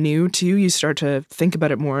something new too, you start to think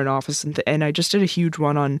about it more in office. And I just did a huge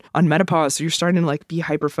one on menopause. So you're starting to like be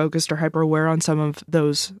hyper focused or hyper aware on some of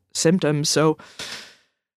those symptoms. So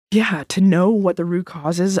yeah, to know what the root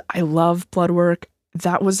cause is. I love blood work.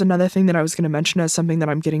 That was another thing that I was going to mention as something that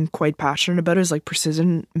I'm getting quite passionate about is like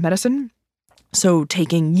precision medicine. So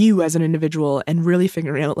taking you as an individual and really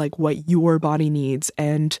figuring out like what your body needs.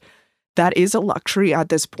 And that is a luxury at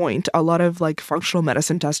this point. A lot of like functional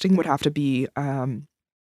medicine testing would have to be out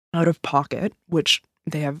of pocket, which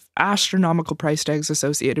they have astronomical price tags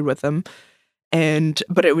associated with them.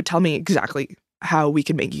 But it would tell me exactly how we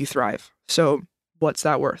can make you thrive. So what's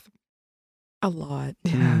that worth? A lot.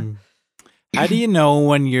 Yeah. How do you know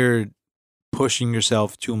when you're pushing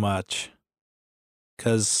yourself too much?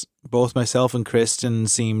 Because both myself and Kristen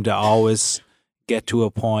seem to always get to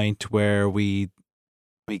a point where we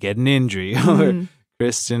get an injury. Or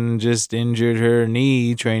Kristen just injured her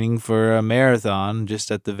knee training for a marathon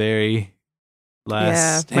just at the very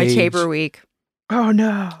last stage. My taper week. Oh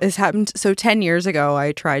no. This happened. So 10 years ago,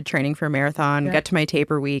 I tried training for a marathon, got to my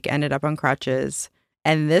taper week, ended up on crutches.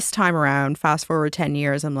 And this time around, fast forward 10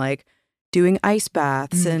 years, I'm like doing ice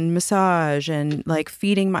baths and massage and like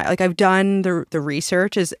feeding I've done the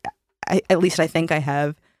research at least I think I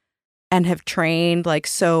have, and have trained like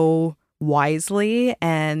so wisely,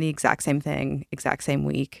 and the exact same thing, exact same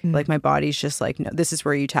week. Like my body's just like, no, this is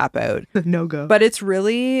where you tap out. No go. But it's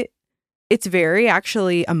really it's very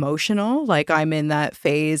actually emotional. Like I'm in that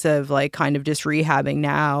phase of like kind of just rehabbing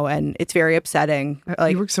now, and it's very upsetting.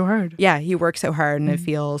 Like you work so hard. yeah, you work so hard and it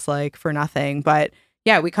feels like for nothing. But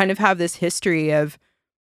yeah, we kind of have this history of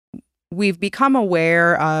we've become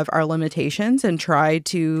aware of our limitations and tried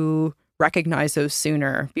to recognize those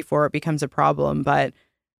sooner before it becomes a problem. But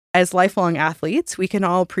as lifelong athletes, we can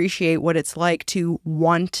all appreciate what it's like to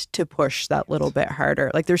want to push that little bit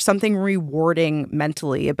harder. Like there's something rewarding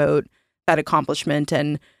mentally about that accomplishment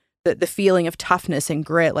and the feeling of toughness and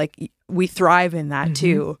grit. Like we thrive in that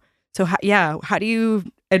too. So how do you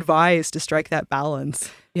advise to strike that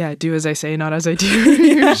balance? Yeah, do as I say, not as I do,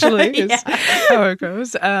 usually is how it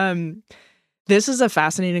goes. This is a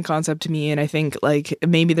fascinating concept to me, and I think like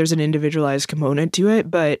maybe there's an individualized component to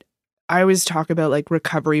it, but I always talk about like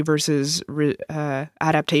recovery versus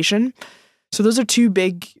adaptation. So those are two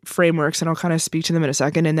big frameworks, and I'll kind of speak to them in a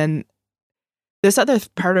second. And then this other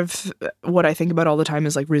part of what I think about all the time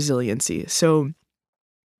is like resiliency. So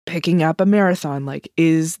picking up a marathon, like,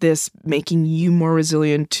 is this making you more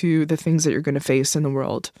resilient to the things that you're going to face in the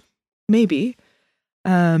world? Maybe.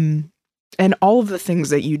 And all of the things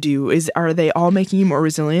that you do, are they all making you more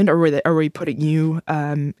resilient, or are we putting you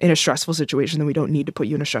in a stressful situation that we don't need to put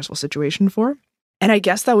you in a stressful situation for? And I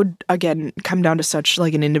guess that would, again, come down to such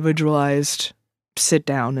like an individualized sit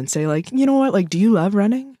down and say like, you know what, like, do you love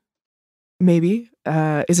running? Maybe.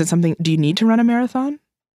 Is it something, do you need to run a marathon?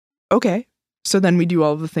 Okay. So then we do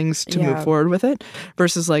all the things to move forward with it,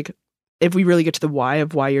 versus like, if we really get to the why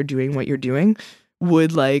of why you're doing what you're doing,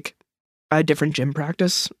 would like a different gym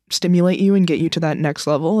practice stimulate you and get you to that next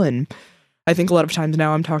level? And I think a lot of times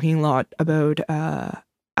now I'm talking a lot about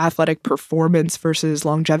athletic performance versus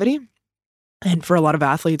longevity. And for a lot of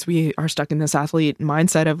athletes, we are stuck in this athlete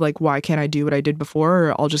mindset of like, why can't I do what I did before?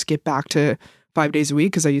 Or I'll just get back to 5 days a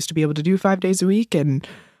week because I used to be able to do 5 days a week. And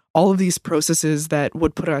all of these processes that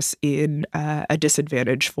would put us in a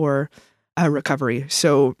disadvantage for recovery.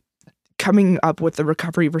 So coming up with the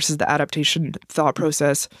recovery versus the adaptation thought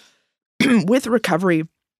process, with recovery,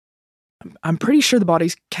 I'm pretty sure the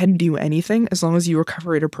body can do anything as long as you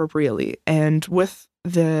recover it appropriately. And with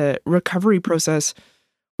the recovery process,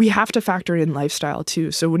 we have to factor in lifestyle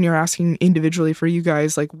too. So when you're asking individually for you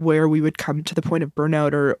guys, like where we would come to the point of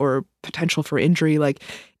burnout or potential for injury, like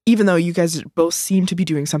even though you guys both seem to be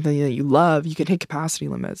doing something that you love, you can hit capacity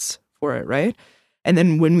limits for it, right? And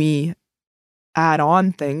then when we add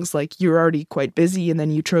on things like you're already quite busy and then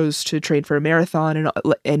you chose to train for a marathon,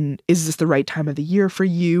 and is this the right time of the year for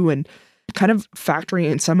you? And kind of factoring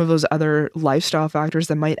in some of those other lifestyle factors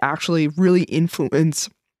that might actually really influence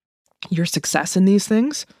your success in these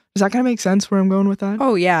things. Does that kind of make sense where I'm going with that?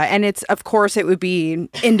 Oh, yeah. And it's, of course, it would be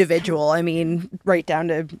individual. I mean, right down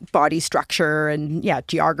to body structure and,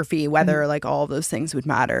 geography, weather, like all of those things would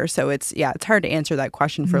matter. So it's hard to answer that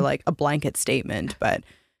question for like a blanket statement, but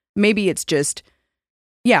maybe it's just,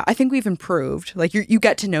 I think we've improved. Like you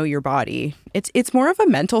get to know your body. It's more of a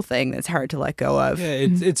mental thing that's hard to let go of. Yeah,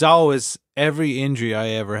 it's always every injury I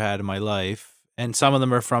ever had in my life, and some of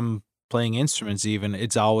them are from playing instruments even,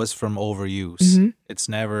 it's always from overuse. It's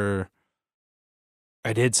never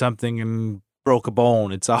I did something and broke a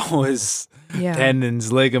bone. It's always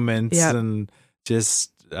tendons, ligaments, and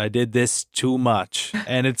just I did this too much.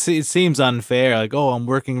 And it seems unfair, like, oh, I'm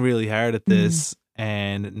working really hard at this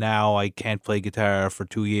and now I can't play guitar for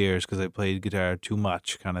 2 years because I played guitar too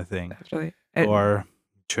much, kind of thing. Definitely. Or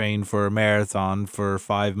train for a marathon for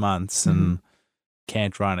 5 months and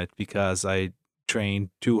can't run it because I trained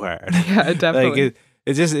too hard. Yeah, definitely. Like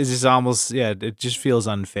it just almost it just feels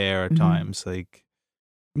unfair at times. Like,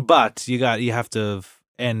 but you have to,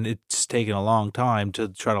 and it's taken a long time to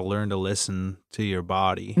try to learn to listen to your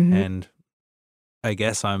body. And I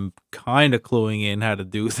guess I'm kind of cluing in how to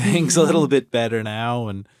do things a little bit better now.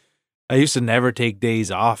 And I used to never take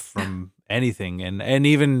days off from anything, and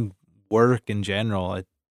even work in general. I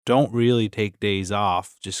don't really take days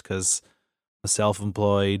off just because I'm a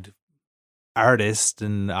self-employed artist,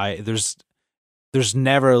 and there's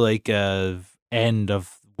never like a end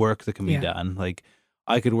of work that can be done. Like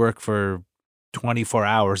I could work for 24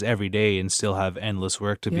 hours every day and still have endless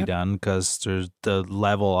work to be done, because there's the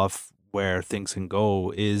level of where things can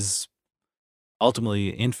go is ultimately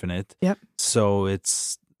infinite. So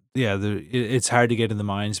it's it's hard to get in the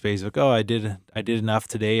mind space like, oh, I did enough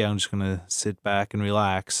today, I'm just gonna sit back and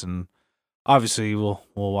relax. And obviously we'll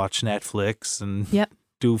watch Netflix and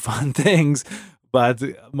do fun things, but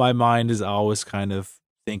my mind is always kind of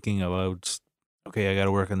thinking about, okay, I got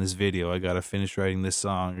to work on this video, I got to finish writing this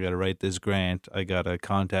song, I got to write this grant, I got to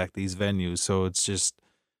contact these venues. So it's just,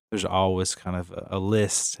 there's always kind of a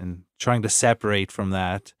list, and trying to separate from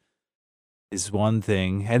that is one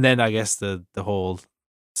thing, and then I guess the whole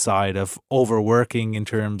side of overworking in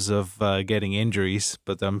terms of getting injuries,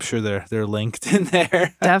 but I'm sure they're linked in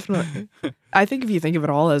there. Definitely. I think if you think of it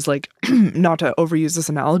all as like, not to overuse this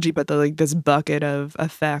analogy, but like this bucket of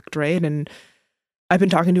effect, right? And I've been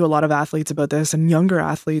talking to a lot of athletes about this, and younger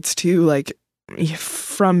athletes too. Like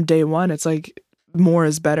from day one, it's like more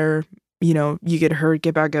is better. You know, you get hurt,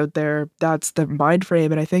 get back out there. That's the mind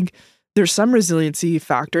frame. And I think there's some resiliency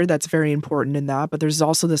factor that's very important in that, but there's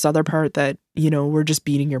also this other part that, you know, we're just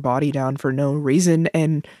beating your body down for no reason,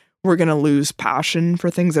 and we're going to lose passion for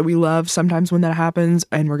things that we love sometimes when that happens,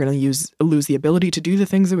 and we're going to lose the ability to do the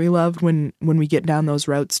things that we loved when we get down those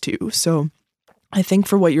routes too. So I think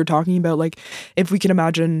for what you're talking about, like if we can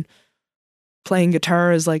imagine playing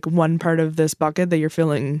guitar is like one part of this bucket that you're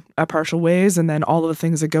feeling a partial ways, and then all of the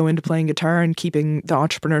things that go into playing guitar and keeping the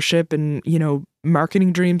entrepreneurship and, you know,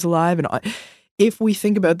 marketing dreams alive. And if we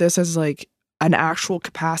think about this as like an actual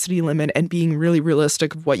capacity limit and being really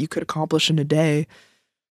realistic of what you could accomplish in a day,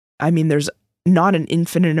 I mean, there's not an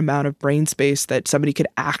infinite amount of brain space that somebody could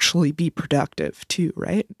actually be productive too,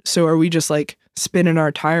 right? So are we just like spinning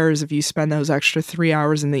our tires if you spend those extra 3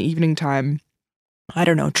 hours in the evening time, I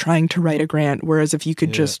don't know, trying to write a grant? Whereas if you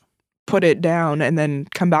could just put it down and then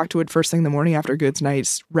come back to it first thing in the morning after a good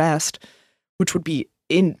night's rest, which would be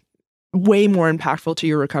way more impactful to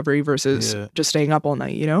your recovery versus just staying up all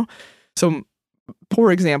night, you know? So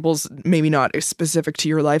poor examples, maybe not specific to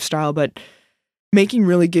your lifestyle, but making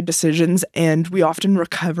really good decisions. And we often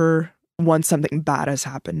recover once something bad has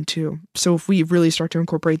happened too. So if we really start to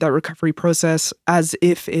incorporate that recovery process as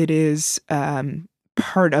if it is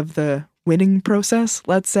part of the winning process,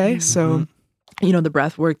 let's say. So, you know, the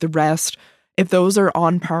breath work, the rest, if those are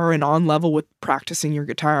on par and on level with practicing your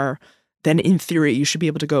guitar, then in theory, you should be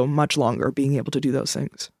able to go much longer being able to do those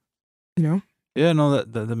things, you know? Yeah, no,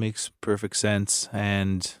 that makes perfect sense.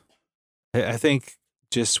 And I think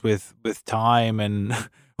just with time and,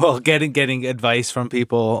 well, getting advice from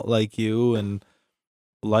people like you, and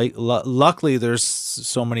like luckily there's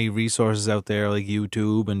so many resources out there like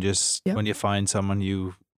YouTube, and just when you find someone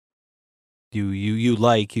you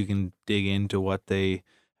like, you can dig into what they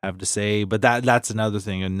have to say. But that's another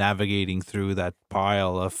thing, and navigating through that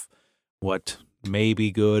pile of what may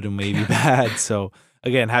be good and may be bad. So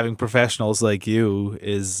again, having professionals like you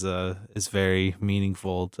is very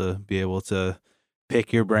meaningful to be able to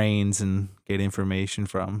pick your brains and get information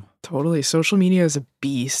from. Totally. Social media is a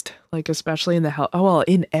beast, like especially in the health,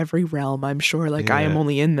 in every realm, I'm sure. Like I am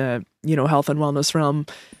only in the, you know, health and wellness realm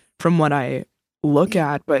from what I look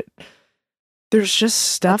at, but there's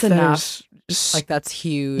just stuff that's just like, that's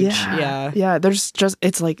huge. Yeah. There's just,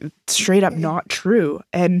 it's like straight up not true.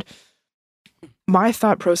 And my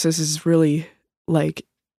thought process is really like,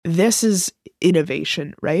 this is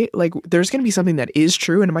innovation, right? Like there's going to be something that is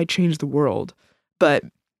true and it might change the world, but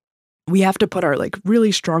we have to put our like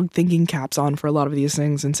really strong thinking caps on for a lot of these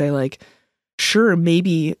things and say like, sure,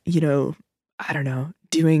 maybe, you know, I don't know,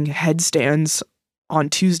 doing headstands on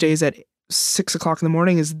Tuesdays at 6 o'clock in the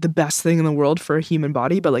morning is the best thing in the world for a human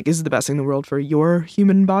body, but like, is it the best thing in the world for your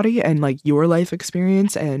human body and like your life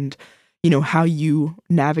experience and, you know, how you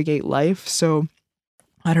navigate life? So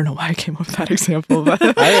I don't know why I came up with that example, but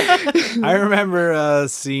I remember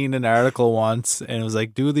seeing an article once, and it was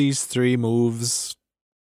like, do these 3 moves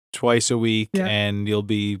twice a week and you'll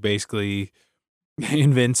be basically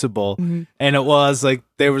invincible. And it was like,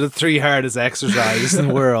 they were the 3 hardest exercises in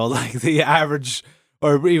the world. Like the average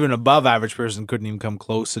or even above average person couldn't even come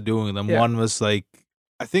close to doing them. One was like,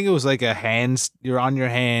 I think it was like a you're on your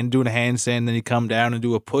hand doing a handstand, then you come down and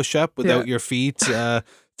do a push-up without your feet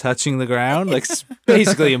touching the ground. Like it's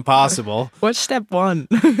basically impossible. What's step 1?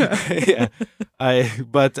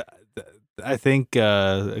 But I think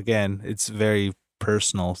again, it's a very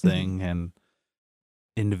personal thing and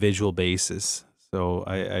individual basis. So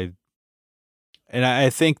I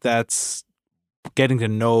think that's getting to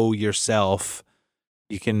know yourself.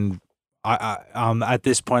 You can, at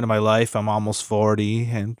this point in my life, I'm almost 40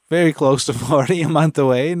 and very close to 40, a month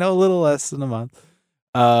away. No, a little less than a month.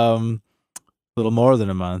 A little more than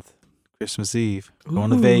a month. Christmas Eve. Going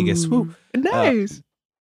to Vegas. Woo. Nice.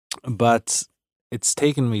 But it's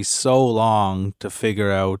taken me so long to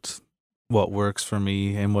figure out what works for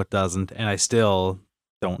me and what doesn't. And I still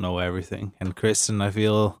don't know everything. And Kristen, I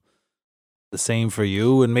feel the same for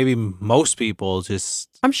you, and maybe most people. Just,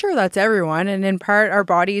 I'm sure that's everyone, and in part our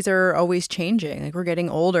bodies are always changing. Like we're getting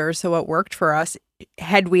older, so what worked for us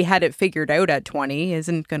had we had it figured out at 20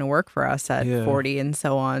 isn't going to work for us at 40 and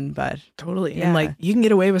so on. But totally. And like you can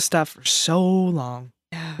get away with stuff for so long.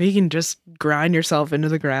 You can just grind yourself into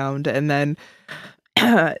the ground, and then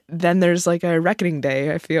then there's like a reckoning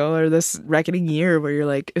day, I feel, or this reckoning year where you're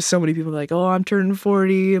like, so many people are like, oh, I'm turning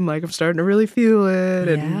 40. I'm like, I'm starting to really feel it.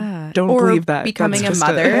 And don't or believe that. becoming a That's just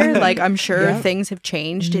mother. Like, I'm sure Yeah. things have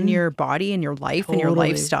changed in your body and your life and your Totally.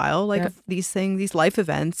 lifestyle. Like Yeah. these life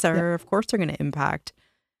events are, of course, they're going to impact.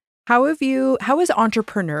 How has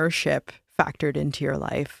entrepreneurship factored into your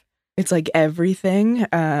life? It's like everything.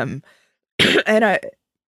 And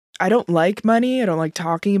I don't like money. I don't like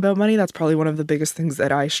talking about money. That's probably one of the biggest things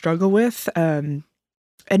that I struggle with. And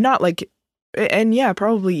not like, and yeah,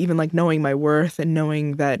 probably even like knowing my worth and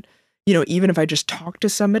knowing that, you know, even if I just talk to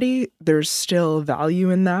somebody, there's still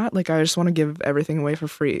value in that. Like, I just want to give everything away for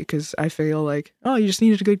free because I feel like, oh, you just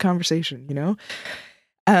needed a good conversation, you know?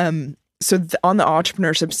 So on the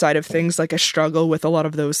entrepreneurship side of things, like I struggle with a lot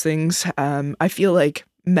of those things. I feel like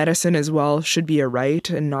medicine as well should be a right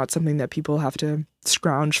and not something that people have to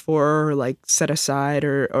scrounge for or like set aside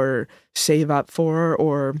or save up for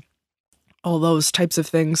or all those types of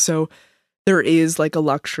things. So there is like a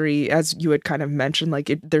luxury, as you had kind of mentioned,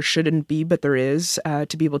 like there shouldn't be, but there is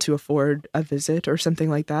to be able to afford a visit or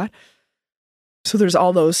something like that. So there's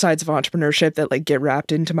all those sides of entrepreneurship that like get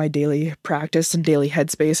wrapped into my daily practice and daily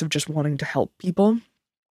headspace of just wanting to help people.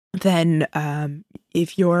 Then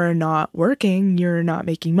if you're not working, you're not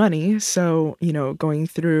making money. So, you know, going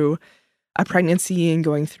through a pregnancy and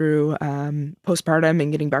going through postpartum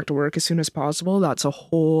and getting back to work as soon as possible, that's a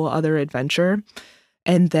whole other adventure.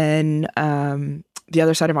 And then the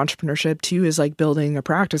other side of entrepreneurship too is like building a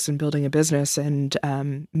practice and building a business and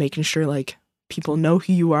making sure like people know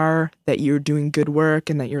who you are, that you're doing good work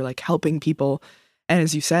and that you're like helping people. And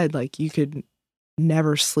as you said, like you could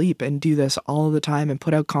never sleep and do this all the time and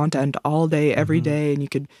put out content all day, every day. And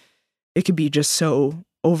it could be just so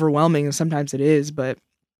overwhelming. And sometimes it is, but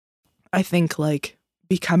I think like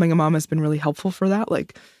becoming a mom has been really helpful for that.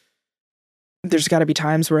 Like there's got to be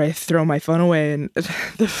times where I throw my phone away. And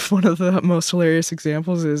one of the most hilarious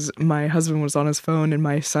examples is my husband was on his phone and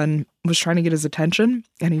my son was trying to get his attention.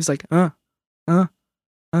 And he's like, and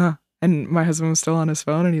my husband was still on his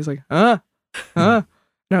phone and he's like, and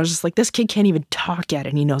I was just like, this kid can't even talk yet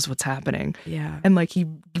and he knows what's happening. Yeah. And like he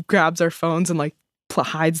grabs our phones and like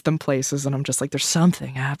hides them places and I'm just like, there's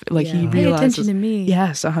something happening. Like he Pay realizes, attention to me.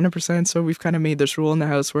 Yes, 100%. So we've kind of made this rule in the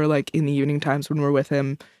house where like in the evening times when we're with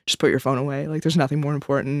him, just put your phone away. Like there's nothing more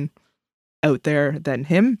important out there than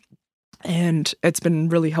him. And it's been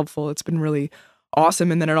really helpful. It's been really awesome.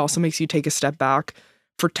 And then it also makes you take a step back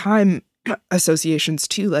for time associations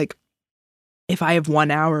too. Like if I have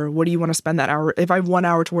 1 hour, what do you want to spend that hour? If I have 1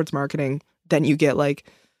 hour towards marketing, then you get like,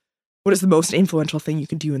 what is the most influential thing you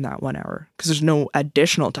can do in that 1 hour? Because there's no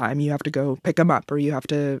additional time. You have to go pick them up or you have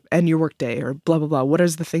to end your workday or blah, blah, blah. What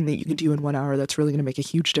is the thing that you can do in 1 hour that's really going to make a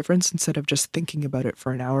huge difference instead of just thinking about it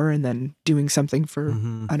for an hour and then doing something for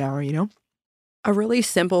an hour, you know? A really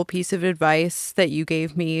simple piece of advice that you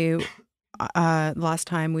gave me last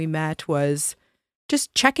time we met was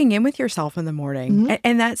just checking in with yourself in the morning.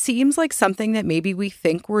 And that seems like something that maybe we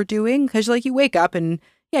think we're doing because like you wake up and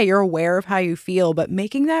yeah, you're aware of how you feel, but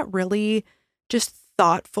making that really just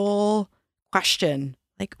thoughtful question.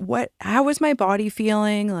 Like how is my body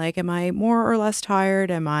feeling? Like, am I more or less tired?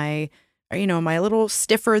 Am I a little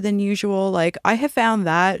stiffer than usual? Like I have found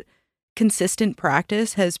that consistent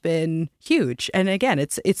practice has been huge. And again,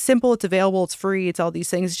 it's simple, it's available, it's free, it's all these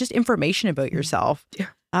things. It's just information about yourself.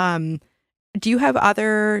 Yeah. Do you have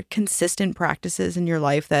other consistent practices in your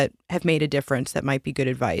life that have made a difference that might be good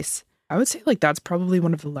advice? I would say like that's probably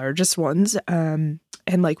one of the largest ones. And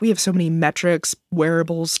like we have so many metrics,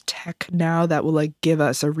 wearables, tech now that will like give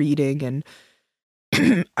us a reading.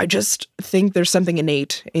 And I just think there's something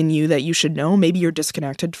innate in you that you should know. Maybe you're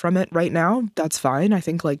disconnected from it right now. That's fine. I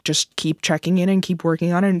think like just keep checking in and keep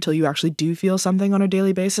working on it until you actually do feel something on a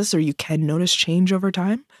daily basis or you can notice change over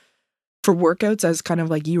time. For workouts, as kind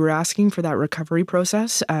of like you were asking for that recovery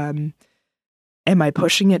process, am I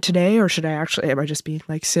pushing it today or am I just being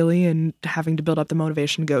like silly and having to build up the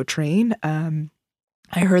motivation to go train?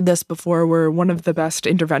 I heard this before where one of the best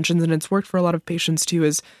interventions, and it's worked for a lot of patients too,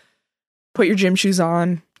 is put your gym shoes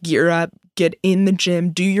on, gear up, get in the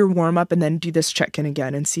gym, do your warm up, and then do this check-in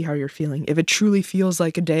again and see how you're feeling. If it truly feels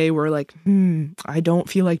like a day where like, I don't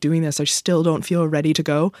feel like doing this, I still don't feel ready to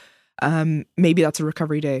go, maybe that's a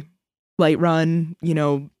recovery day. Light run, a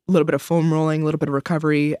little bit of foam rolling, a little bit of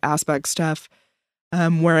recovery aspect stuff.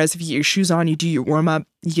 Whereas if you get your shoes on, you do your warm up,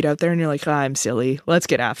 you get out there and you're like, I'm silly, let's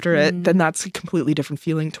get after it. Then that's a completely different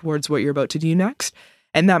feeling towards what you're about to do next.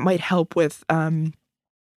 And that might help with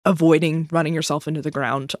avoiding running yourself into the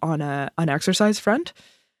ground on an exercise front.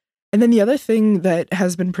 And then the other thing that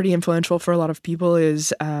has been pretty influential for a lot of people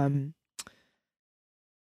is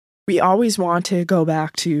we always want to go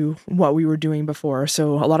back to what we were doing before.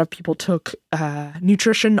 So a lot of people took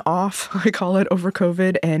nutrition off, I call it, over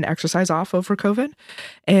COVID, and exercise off over COVID.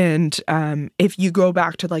 And if you go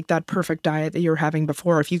back to like that perfect diet that you were having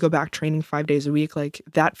before, if you go back training 5 days a week, like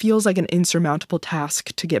that feels like an insurmountable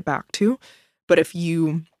task to get back to. But if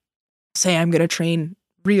you say, I'm going to train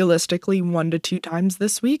realistically 1 to 2 times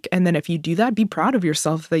this week, and then if you do that, be proud of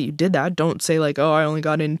yourself that you did that. Don't say like, oh, I only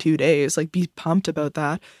got in 2 days. Like, be pumped about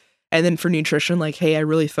that. And then for nutrition, like, hey, I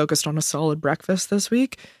really focused on a solid breakfast this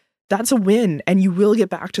week. That's a win. And you will get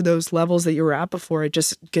back to those levels that you were at before. It's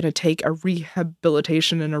just going to take a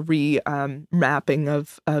rehabilitation and a mapping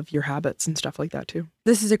of your habits and stuff like that too.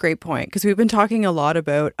 This is a great point, because we've been talking a lot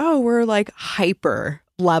about, we're like hyper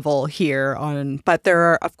level here but there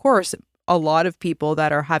are, of course, a lot of people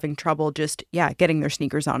that are having trouble just, getting their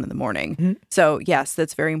sneakers on in the morning. Mm-hmm. So yes,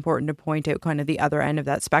 that's very important to point out kind of the other end of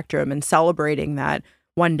that spectrum and celebrating that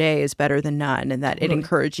one day is better than none, and that it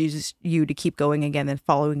encourages you to keep going again the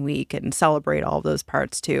following week and celebrate all of those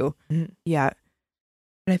parts too. Mm-hmm. Yeah.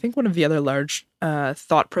 And I think one of the other large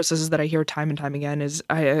thought processes that I hear time and time again is,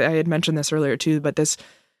 I had mentioned this earlier too, but this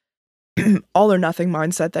all or nothing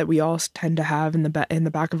mindset that we all tend to have in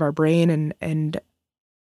the back of our brain, and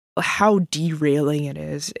how derailing it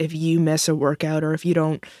is if you miss a workout, or if you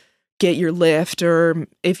don't get your lift, or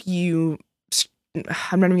if you,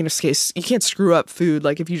 I'm not even going to say, you can't screw up food.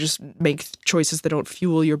 Like if you just make choices that don't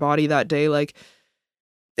fuel your body that day, like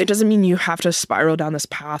it doesn't mean you have to spiral down this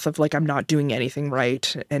path of like, I'm not doing anything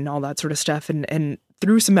right and all that sort of stuff. And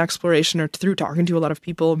through some exploration or through talking to a lot of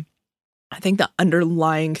people, I think the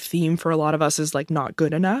underlying theme for a lot of us is like not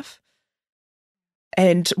good enough.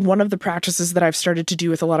 And one of the practices that I've started to do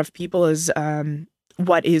with a lot of people is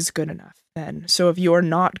what is good enough then? So if you're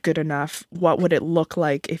not good enough, what would it look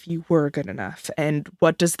like if you were good enough? And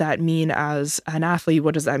what does that mean as an athlete?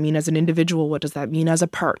 What does that mean as an individual? What does that mean as a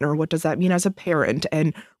partner? What does that mean as a parent?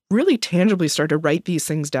 And really tangibly start to write these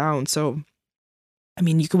things down. So, I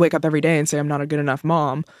mean, you can wake up every day and say, I'm not a good enough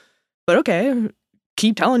mom. But okay,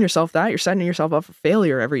 keep telling yourself that. You're setting yourself up for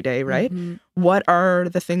failure every day, right? Mm-hmm. What are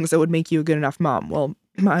the things that would make you a good enough mom? Well,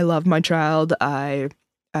 I love my child. I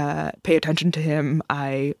pay attention to him.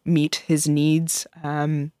 I meet his needs,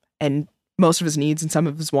 and most of his needs and some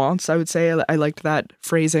of his wants, I would say. I liked that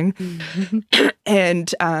phrasing. Mm-hmm.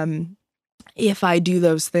 And if I do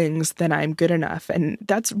those things, then I'm good enough. And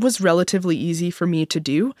that was relatively easy for me to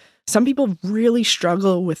do. Some people really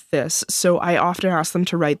struggle with this. So I often ask them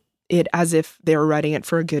to write it as if they were writing it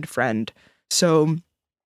for a good friend. So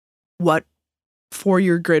what for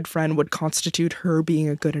your good friend would constitute her being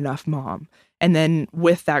a good enough mom? And then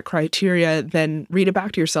with that criteria, then read it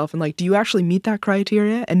back to yourself and like, do you actually meet that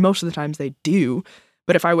criteria? And most of the times they do.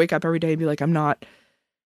 But if I wake up every day and be like, I'm not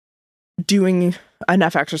doing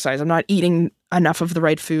enough exercise, I'm not eating enough of the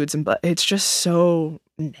right foods, but it's just so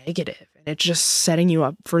negative, and it's just setting you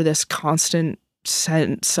up for this constant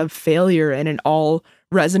sense of failure, and it all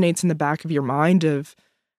resonates in the back of your mind of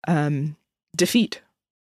defeat.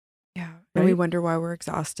 Yeah. And we wonder why we're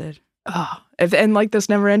exhausted. And like this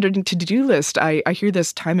never-ending to-do list, I hear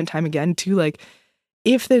this time and time again too. Like,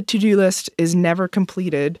 if the to-do list is never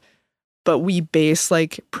completed, but we base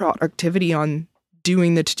like productivity on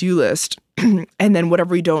doing the to-do list, and then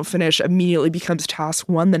whatever we don't finish immediately becomes task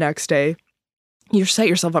 1 the next day, you set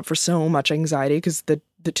yourself up for so much anxiety, because the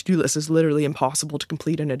to-do list is literally impossible to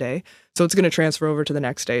complete in a day. So it's going to transfer over to the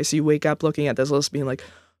next day. So you wake up looking at this list being like,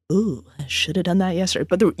 ooh, I should have done that yesterday.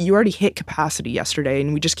 But you already hit capacity yesterday,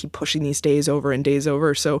 and we just keep pushing these days over and days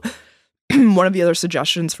over. So one of the other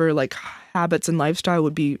suggestions for like habits and lifestyle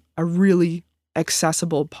would be a really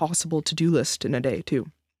accessible, possible to-do list in a day too.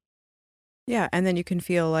 Yeah, and then you can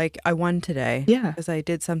feel like I won today. Yeah. Because I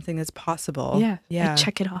did something that's possible. Yeah. Yeah. I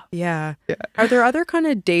check it off. Yeah. Are there other kind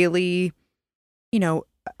of daily,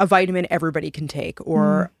 a vitamin everybody can take,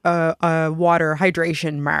 or a water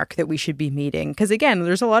hydration mark that we should be meeting? Because again,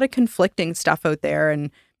 there's a lot of conflicting stuff out there, and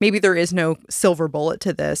maybe there is no silver bullet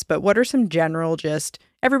to this, but what are some general just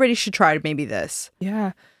everybody should try maybe this?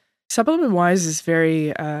 Yeah. Supplement wise is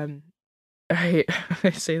very, I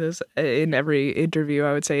say this in every interview,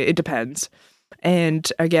 I would say it depends.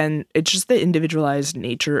 And again, it's just the individualized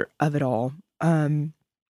nature of it all.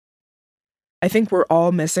 I think we're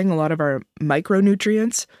all missing a lot of our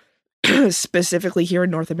micronutrients. Specifically here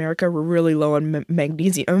in North America, we're really low on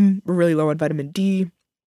magnesium. We're really low on vitamin D.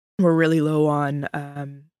 We're really low on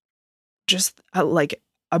just like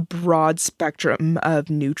a broad spectrum of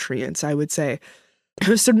nutrients, I would say.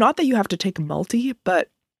 So not that you have to take multi, but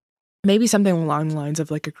maybe something along the lines of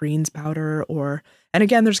like a greens powder and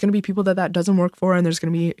again, there's going to be people that doesn't work for, and there's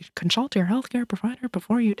going to be consult your healthcare provider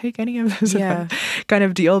before you take any of this kind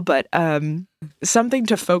of deal. But something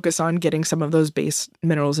to focus on getting some of those base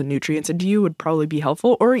minerals and nutrients into you would probably be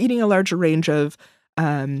helpful, or eating a larger range of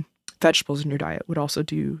vegetables in your diet would also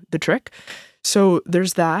do the trick. So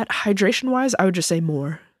there's that. Hydration wise, I would just say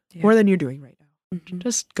more than you're doing right now. Mm-hmm.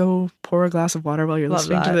 Just go pour a glass of water while you're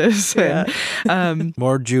listening to this. Yeah. And,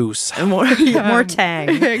 more juice. And more tang.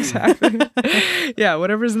 Exactly. Yeah,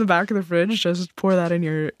 whatever's in the back of the fridge, just pour that in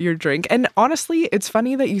your drink. And honestly, it's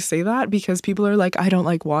funny that you say that, because people are like, I don't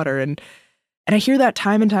like water. And I hear that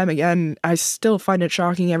time and time again. I still find it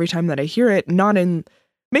shocking every time that I hear it, not in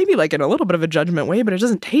maybe like in a little bit of a judgment way, but it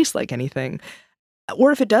doesn't taste like anything.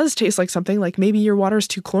 Or if it does taste like something, like maybe your water is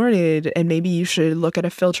too chlorinated and maybe you should look at a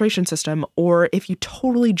filtration system. Or if you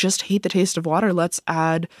totally just hate the taste of water, let's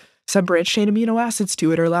add some branched chain amino acids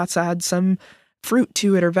to it, or let's add some fruit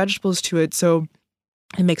to it or vegetables to it, so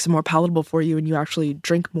it makes it more palatable for you and you actually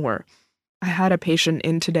drink more. I had a patient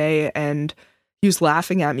in today and he was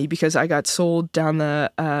laughing at me because I got sold down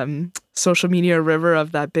the social media river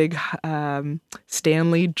of that big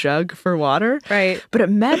Stanley jug for water. Right. But it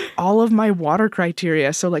met all of my water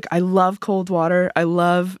criteria. So like, I love cold water. I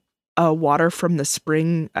love water from the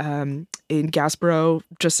spring in Gasborough,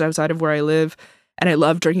 just outside of where I live. And I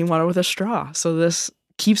love drinking water with a straw. So this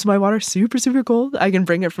keeps my water super, super cold. I can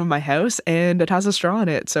bring it from my house and it has a straw in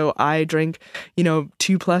it. So I drink,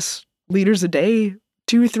 2+ liters a day,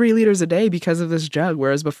 2-3 liters a day because of this jug.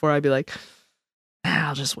 Whereas before I'd be like,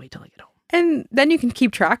 I'll just wait till I get home. And then you can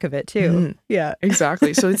keep track of it too. Mm-hmm. Yeah,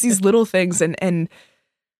 exactly. So it's these little things. And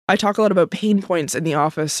I talk a lot about pain points in the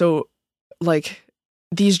office. So like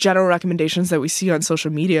these general recommendations that we see on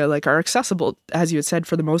social media, like are accessible, as you had said,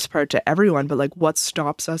 for the most part to everyone, but like what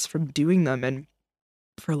stops us from doing them? And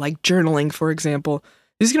for like journaling, for example,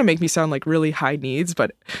 this is going to make me sound like really high needs,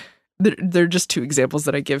 but they're just two examples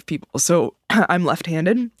that I give people. So I'm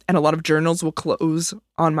left-handed and a lot of journals will close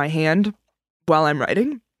on my hand while I'm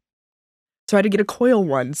writing. So I had to get a coil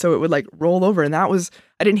one so it would like roll over. And I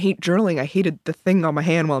didn't hate journaling. I hated the thing on my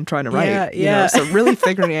hand while I'm trying to write. Yeah. So really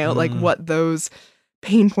figuring out like what those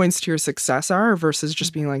pain points to your success are versus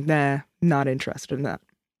just being like, nah, not interested in that.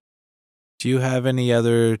 Do you have any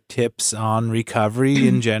other tips on recovery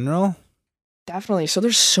in general? Definitely. So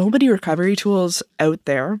there's so many recovery tools out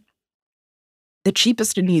there. The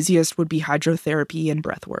cheapest and easiest would be hydrotherapy and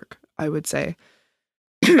breath work, I would say.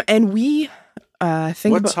 And we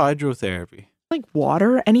think What's hydrotherapy? Like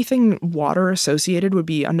water, anything water associated would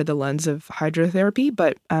be under the lens of hydrotherapy.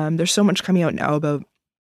 But there's so much coming out now about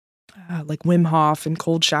like Wim Hof and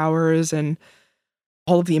cold showers and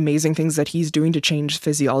all of the amazing things that he's doing to change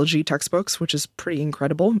physiology textbooks, which is pretty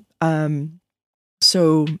incredible.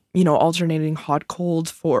 So, alternating hot cold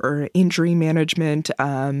for injury management,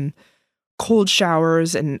 cold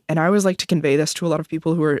showers. And I always like to convey this to a lot of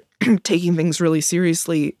people who are taking things really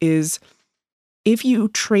seriously is if you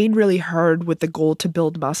train really hard with the goal to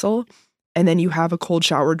build muscle and then you have a cold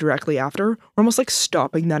shower directly after, we're almost like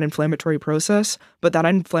stopping that inflammatory process. But that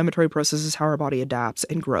inflammatory process is how our body adapts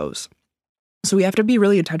and grows. So we have to be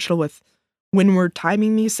really intentional with when we're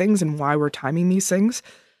timing these things and why we're timing these things.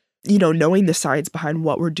 Knowing the science behind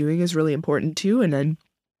what we're doing is really important too. And then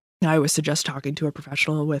I always suggest talking to a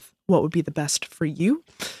professional with what would be the best for you.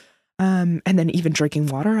 And then even drinking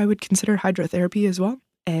water, I would consider hydrotherapy as well.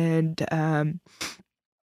 And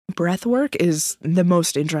breath work is the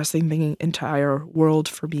most interesting thing in the entire world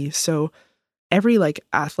for me. So every like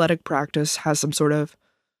athletic practice has some sort of,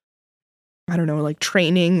 I don't know, like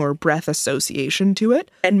training or breath association to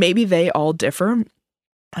it. And maybe they all differ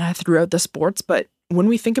throughout the sports, but when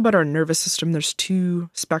we think about our nervous system, there's two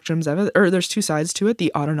spectrums of it, or there's two sides to it.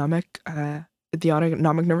 The autonomic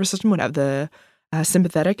nervous system would have the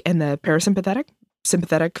sympathetic and the parasympathetic.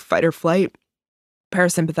 Sympathetic, fight or flight.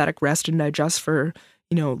 Parasympathetic, rest and digest, for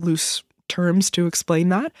loose terms to explain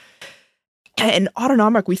that. And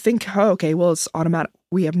autonomic, we think, oh, okay, well, it's automatic.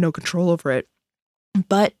 We have no control over it.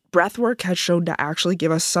 But breath work has shown to actually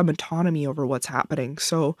give us some autonomy over what's happening.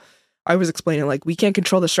 So I was explaining, like, we can't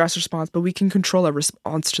control the stress response, but we can control our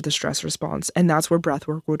response to the stress response. And that's where breath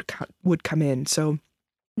work would come in. So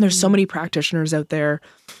there's so many practitioners out there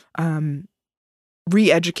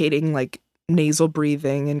re-educating, like, nasal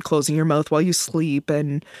breathing and closing your mouth while you sleep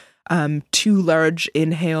and 2 large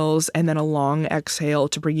inhales and then a long exhale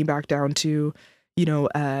to bring you back down to,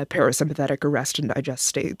 parasympathetic or rest and digest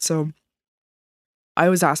state. So I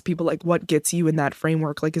always ask people, like, what gets you in that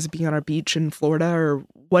framework? Like, is it being on a beach in Florida, or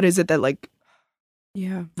what is it that, like,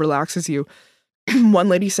 relaxes you? One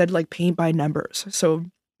lady said, like, paint by numbers. So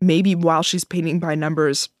maybe while she's painting by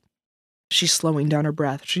numbers, she's slowing down her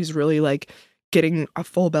breath. She's really like getting a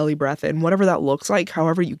full belly breath in. Whatever that looks like,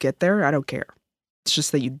 however you get there, I don't care. It's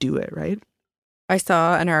just that you do it, right? I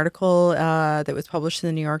saw an article that was published in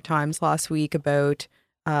the New York Times last week about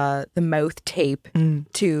the mouth tape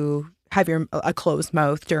to have a closed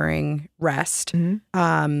mouth during rest.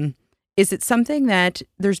 Is it something that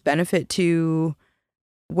there's benefit to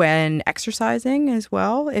when exercising as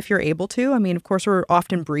well, if you're able to? I mean, of course, we're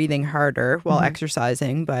often breathing harder while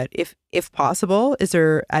exercising, but if possible, is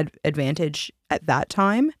there advantage at that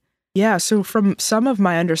time? Yeah, so from some of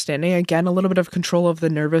my understanding, again, a little bit of control of the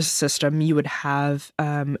nervous system you would have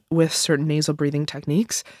with certain nasal breathing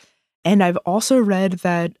techniques. And I've also read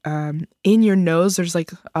that in your nose, there's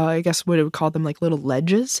like, I guess what it would call them, like little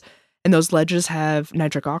ledges. And those ledges have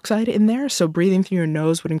nitric oxide in there. So breathing through your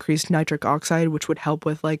nose would increase nitric oxide, which would help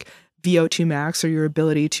with like VO2 max, or your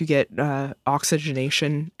ability to get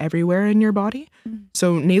oxygenation everywhere in your body.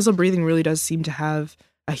 So nasal breathing really does seem to have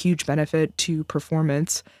a huge benefit to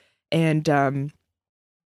performance. And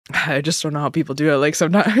I just don't know how people do it. Like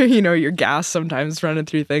sometimes, you're gassed sometimes running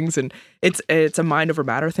through things, and it's a mind over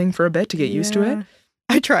matter thing for a bit to get used to it.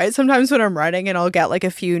 I try it sometimes when I'm running, and I'll get like a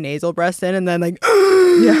few nasal breaths in, and then like,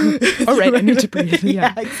 yeah, all right, I need to breathe.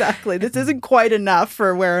 Yeah, exactly. This isn't quite enough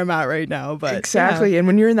for where I'm at right now, but exactly. Yeah. And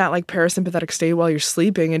when you're in that like parasympathetic state while you're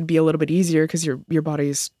sleeping, it'd be a little bit easier because your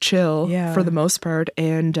body's chill for the most part.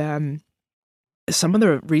 And some of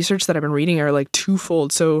the research that I've been reading are like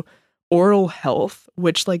twofold. So oral health,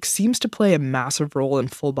 which like seems to play a massive role in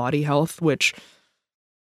full body health, which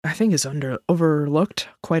I think is overlooked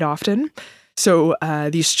quite often. So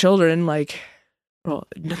these children,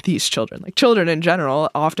 children in general,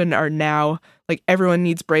 often are now like everyone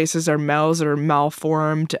needs braces. Our mouths are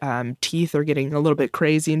malformed. Teeth are getting a little bit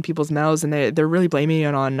crazy in people's mouths, and they're really blaming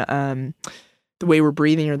it on the way we're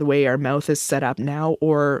breathing or the way our mouth is set up now,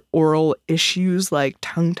 or oral issues like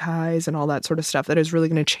tongue ties and all that sort of stuff that is really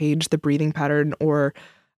going to change the breathing pattern or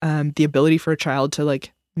the ability for a child to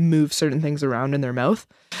like move certain things around in their mouth.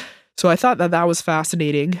 So I thought that was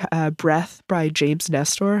fascinating. Breath by James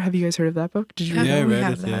Nestor. Have you guys heard of that book? Did you read that? I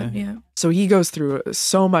read it, yeah. So he goes through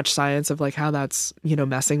so much science of like how that's,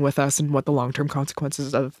 messing with us and what the long-term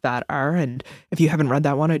consequences of that are. And if you haven't read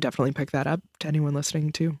that one, I definitely pick that up to anyone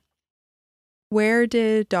listening too. Where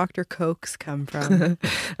did Dr. Kokes come from?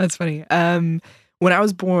 That's funny. When I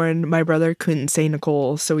was born, my brother couldn't say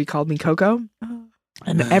Nicole, so he called me Coco. Oh.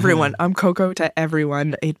 And everyone, I'm Coco to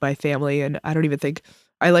everyone in my family. And I don't even think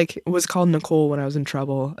I was called Nicole when I was in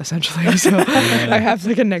trouble, essentially. So I have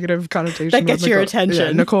like a negative connotation. That gets your attention.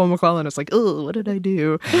 Yeah, Nicole McClellan. It's like, oh, what did I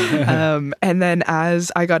do? And then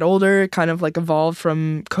as I got older, it kind of like evolved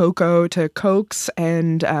from Coco to Kokes,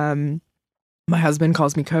 and my husband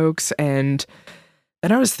calls me Kokes. And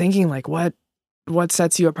then I was thinking like, what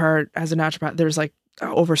sets you apart as a naturopath? There's like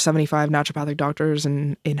over 75 naturopathic doctors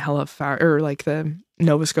in Halifax, or like the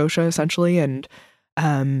Nova Scotia essentially. And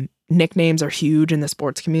nicknames are huge in the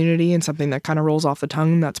sports community, and something that kind of rolls off the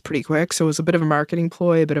tongue that's pretty quick. So it was a bit of a marketing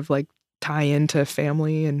ploy, a bit of like tie into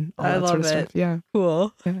family and all that sort of stuff. Yeah.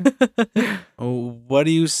 Cool. Yeah. What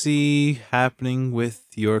do you see happening with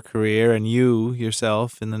your career and you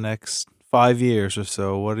yourself in the next 5 years or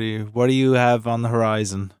so? What do you have on the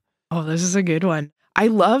horizon? Oh, this is a good one. I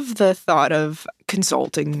love the thought of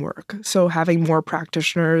consulting work. So having more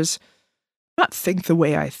practitioners not think the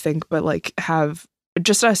way I think, but like have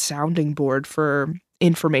just a sounding board for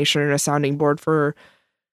information and a sounding board for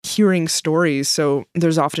hearing stories. So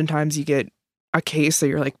there's oftentimes you get a case that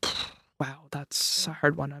you're like, wow, that's a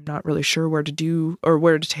hard one. I'm not really sure where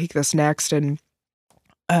to take this next. And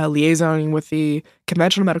liaisoning with the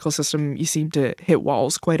conventional medical system, you seem to hit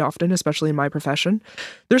walls quite often, especially in my profession.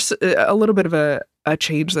 There's a little bit of a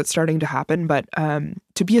change that's starting to happen, but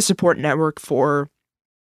to be a support network for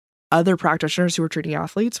other practitioners who are treating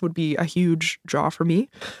athletes would be a huge draw for me.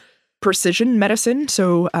 Precision medicine,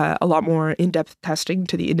 so a lot more in-depth testing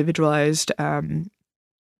to the individualized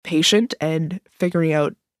patient and figuring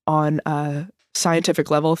out on a scientific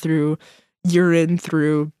level through urine,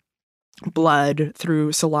 through blood,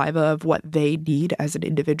 through saliva of what they need as an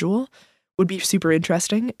individual would be super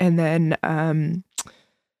interesting. And then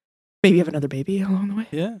maybe have another baby along the way.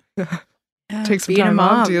 Yeah. Take some time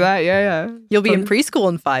off, do that. Yeah. You'll be in preschool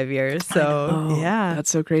in 5 years. So yeah. That's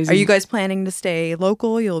so crazy. Are you guys planning to stay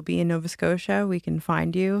local? You'll be in Nova Scotia. We can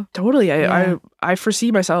find you. Totally. I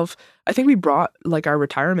foresee myself, I think we brought like our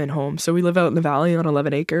retirement home. So we live out in the valley on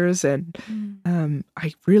 11 acres, and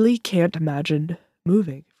I really can't imagine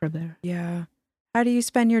moving from there. Yeah. How do you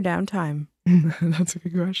spend your downtime? That's a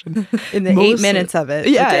good question. In the 8 minutes of it,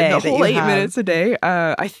 Yeah, a day the that whole you 8 have. minutes a day.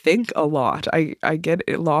 I think a lot. I get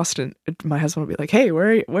it lost, and my husband will be like, "Hey,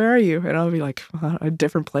 where are you?" And I'll be like, "A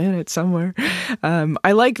different planet somewhere."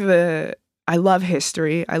 I love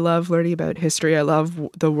history. I love learning about history. I love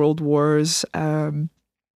the world wars. World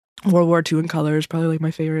War II in color is probably like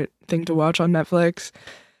my favorite thing to watch on Netflix.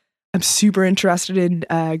 I'm super interested in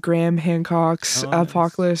Graham Hancock's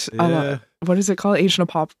Apocalypse. Yeah. What is it called? Ancient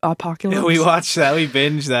Apocalypse? Yeah, we watched that. We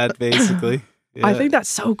binged that, basically. Yeah. I think that's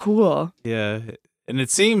so cool. Yeah. And it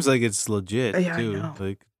seems like it's legit, Yeah, I too. know.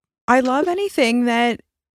 Like, I love anything that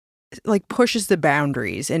like pushes the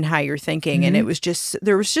boundaries in how you're thinking. And it was just,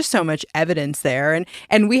 there was just so much evidence there.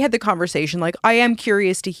 And we had the conversation, like, I am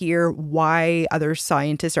curious to hear why other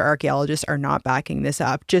scientists or archaeologists are not backing this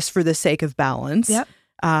up just for the sake of balance. Yep.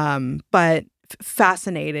 But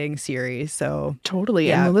fascinating series. So Totally.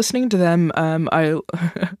 Yeah. And listening to them,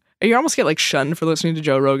 you almost get like shunned for listening to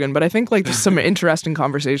Joe Rogan, but I think like there's some interesting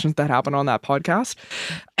conversations that happen on that podcast.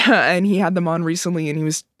 And he had them on recently,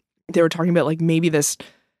 and they were talking about like maybe this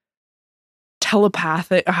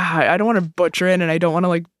telepathic, I don't want to butcher it, and I don't want to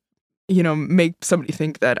like, make somebody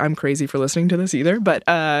think that I'm crazy for listening to this either, but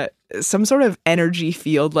some sort of energy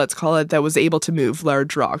field, let's call it, that was able to move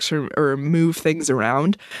large rocks or move things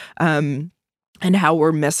around. And how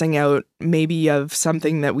we're missing out maybe of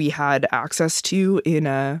something that we had access to in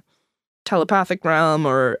a telepathic realm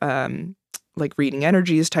or like reading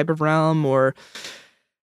energies type of realm,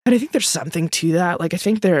 and I think there's something to that. Like I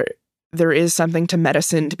think there is something to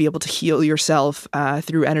medicine to be able to heal yourself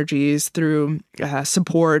through energies, through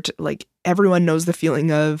support. Like everyone knows the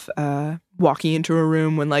feeling of walking into a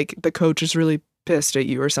room when like the coach is really pissed at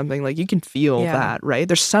you or something. Like you can feel that, right?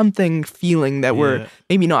 There's something feeling that we're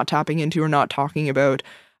maybe not tapping into or not talking about.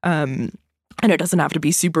 And it doesn't have to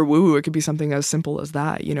be super woo-woo. It could be something as simple as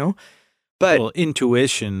that, But well,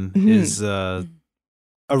 intuition is a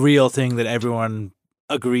real thing that everyone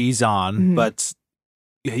agrees on, but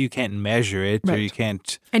you can't measure it, or you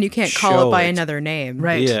can't, and you can't call it by show another name,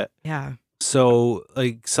 right? Yeah. So,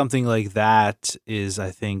 like something like that is, I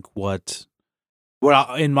think, what.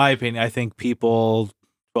 Well, in my opinion, I think people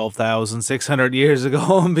 12,600 years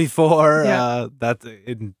ago and before that,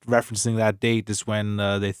 in referencing that date, is when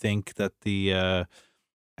they think that the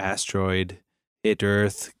asteroid hit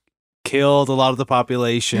Earth, killed a lot of the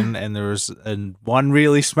population, and there was one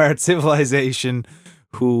really smart civilization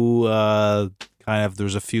who there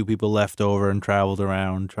was a few people left over and traveled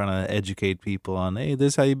around trying to educate people on, hey,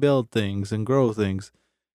 this is how you build things and grow things.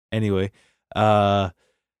 Anyway,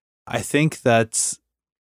 I think that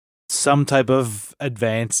some type of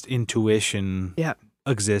advanced intuition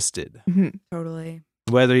existed. Totally.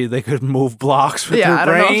 Whether they could move blocks with their I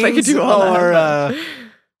don't know if they could brains do all or that.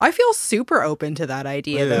 I feel super open to that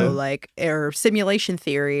idea though, like, or simulation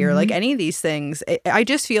theory or like any of these things. I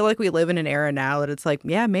just feel like we live in an era now that it's like,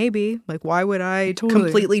 yeah, maybe. Like, why would I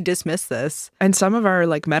completely dismiss this? And some of our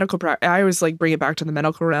like medical I always like bring it back to the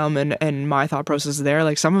medical realm and my thought process there.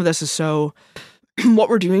 Like some of this is so what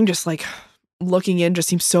we're doing, just like looking in, just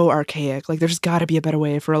seems so archaic. Like there's got to be a better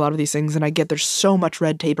way for a lot of these things. And I get there's so much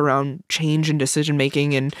red tape around change and decision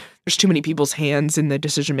making, and there's too many people's hands in the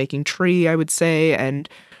decision making tree, I would say. And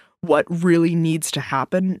what really needs to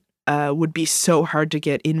happen would be so hard to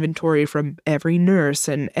get inventory from every nurse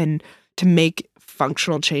and to make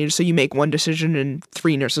functional change. So you make one decision and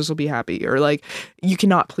 3 nurses will be happy, or like you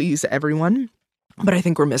cannot please everyone. But I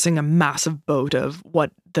think we're missing a massive boat of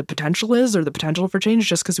what the potential is, or the potential for change.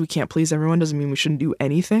 Just because we can't please everyone doesn't mean we shouldn't do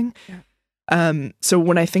anything. So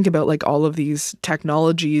when I think about like all of these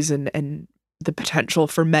technologies and the potential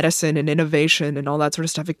for medicine and innovation and all that sort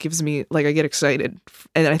of stuff, it gives me like, I get excited.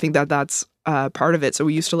 And I think that that's part of it. So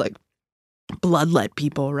we used to like bloodlet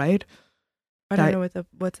people, right? I don't know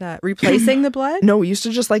what's that? Replacing the blood? No, we used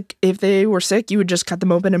to just like, if they were sick, you would just cut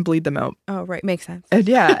them open and bleed them out. Oh, right. Makes sense.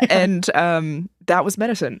 And and that was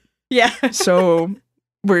medicine. Yeah. So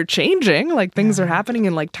we're changing, like things are happening,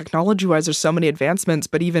 and like technology wise, there's so many advancements.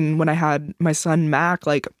 But even when I had my son Mac,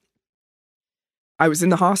 like I was in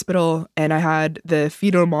the hospital and I had the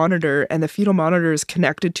fetal monitor, and the fetal monitor is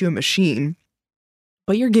connected to a machine,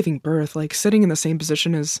 but you're giving birth, like sitting in the same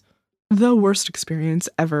position is the worst experience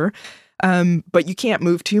ever. But you can't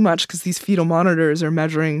move too much because these fetal monitors are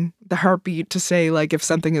measuring the heartbeat to say like if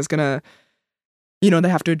something is gonna, they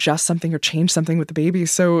have to adjust something or change something with the baby.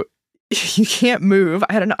 So you can't move.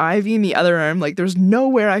 I had an IV in the other arm. Like there's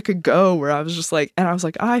nowhere I could go where I was just like, and I was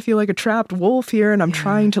like, I feel like a trapped wolf here, and I'm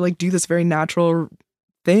trying to like do this very natural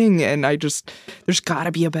thing. And there's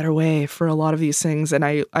gotta be a better way for a lot of these things. And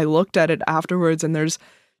I looked at it afterwards, and there's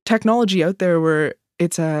technology out there where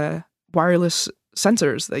it's wireless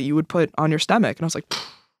sensors that you would put on your stomach. And I was like,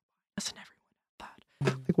 doesn't everyone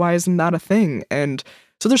have that? Like, why isn't that a thing? And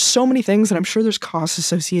so there's so many things, and I'm sure there's costs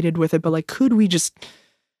associated with it, but like, could we just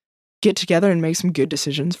get together and make some good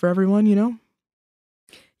decisions for everyone, you know?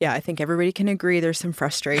 Yeah, I think everybody can agree there's some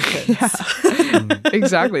frustrations.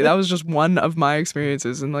 Exactly. That was just one of my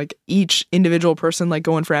experiences. And like each individual person, like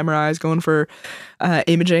going for MRIs, going for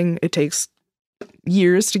imaging, it takes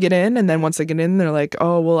years to get in. And then once they get in, they're like,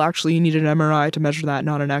 oh, well, actually, you need an MRI to measure that,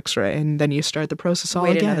 not an X-ray. And then you start the process all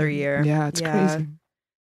Wait again. another year. Yeah, it's crazy.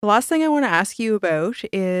 The last thing I want to ask you about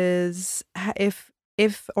is if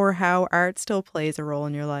or how art still plays a role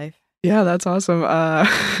in your life. Yeah, that's awesome.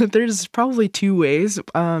 There's probably two ways.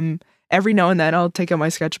 Every now and then I'll take out my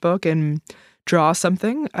sketchbook and draw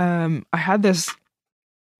something. I had this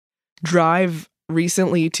drive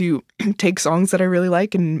recently to take songs that I really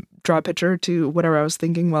like and draw a picture to whatever I was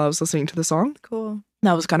thinking while I was listening to the song. Cool.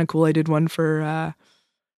 That was kind of cool. I did one for,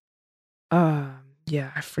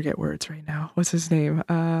 I forget words right now. What's his name?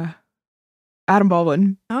 Adam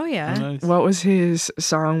Baldwin. Oh, yeah. Nice. What was his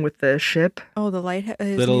song with the ship? Oh, the lighthouse.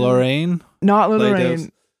 Little Lorraine Not Little Lighthouse.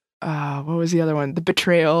 Rain. What was the other one? The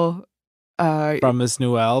Betrayal. from his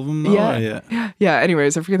new album. though? Yeah. Yeah.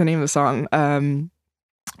 Anyways, I forget the name of the song.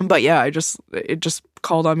 But yeah, it just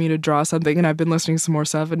called on me to draw something, and I've been listening to some more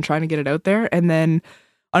stuff and trying to get it out there. And then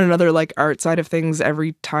on another like art side of things,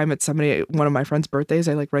 every time it's one of my friends' birthdays,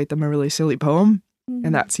 I like write them a really silly poem,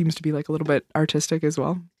 and that seems to be like a little bit artistic as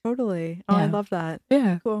well. Totally. Oh, I Yeah. love that.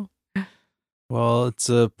 Yeah. Cool. Well, it's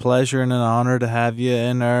a pleasure and an honor to have you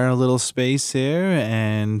in our little space here.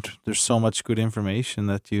 And there's so much good information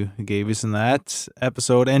that you gave us in that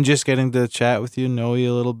episode. And just getting to chat with you, know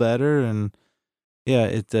you a little better. And yeah,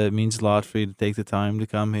 it means a lot for you to take the time to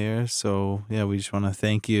come here. So yeah, we just want to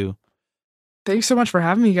thank you. Thanks so much for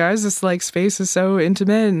having me, guys. This like space is so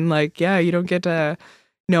intimate, and like, yeah, you don't get to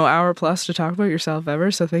hour plus to talk about yourself ever.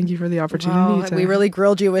 So thank you for the opportunity. Wow, we really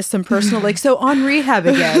grilled you with some personal, like, so on rehab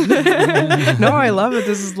again. No, I love it.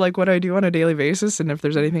 This is like what I do on a daily basis. And if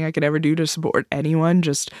there's anything I can ever do to support anyone,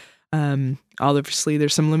 just obviously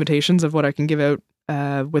there's some limitations of what I can give out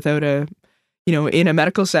without in a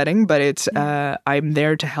medical setting, but it's I'm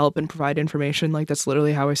there to help and provide information. Like that's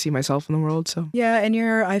literally how I see myself in the world. So Yeah, and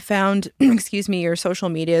I found, your social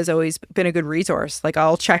media has always been a good resource. Like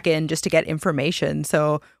I'll check in just to get information.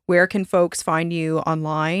 So where can folks find you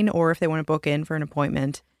online, or if they want to book in for an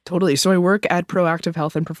appointment? Totally. So I work at Proactive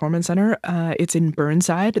Health and Performance Center. It's in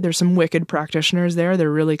Burnside. There's some wicked practitioners there. They're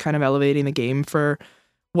really kind of elevating the game for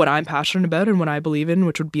what I'm passionate about and what I believe in,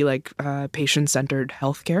 which would be like patient-centered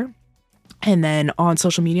healthcare. And then on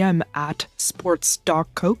social media, I'm at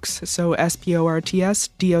sports.kokes, so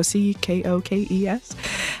SPORTSDOCKOKES.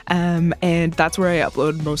 And that's where I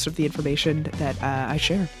upload most of the information that I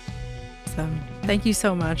share. So thank you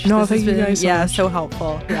so much. No, This thank has you been, guys so much. so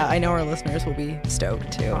helpful. Yeah, I know our listeners will be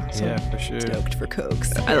stoked too. Awesome. Yeah, for sure. Stoked for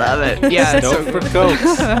Kokes. I love it. Yeah, it's Stoked so for cool.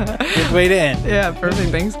 Kokes. Good way to end. Yeah, perfect.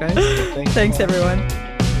 Thanks, guys. Thanks, everyone.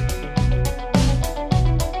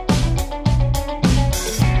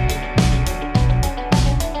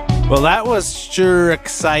 Well, that was sure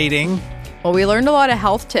exciting. Well, we learned a lot of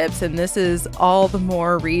health tips, and this is all the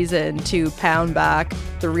more reason to pound back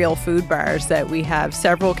the real food bars that we have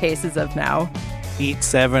several cases of now. Eat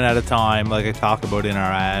 7 at a time, like I talk about in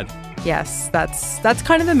our ad. Yes, that's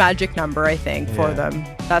kind of the magic number, I think, for Yeah. them.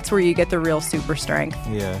 That's where you get the real super strength.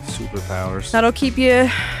 Yeah, superpowers. That'll keep you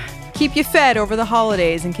fed over the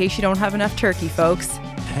holidays in case you don't have enough turkey, folks.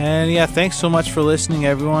 And yeah, thanks so much for listening,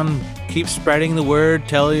 everyone. Keep spreading the word.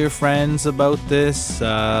 Tell your friends about this.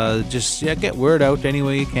 Get word out any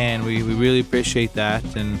way you can. We really appreciate that.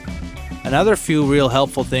 And another few real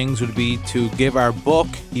helpful things would be to give our book,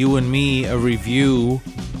 You and Me, a review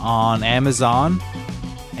on Amazon.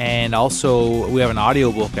 And also, we have an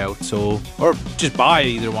audiobook out, or just buy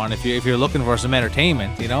either one if you're looking for some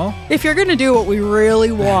entertainment, If you're gonna do what we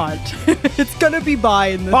really want, it's gonna be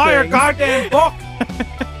buying the Buy your thing. goddamn book!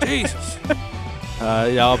 Jesus.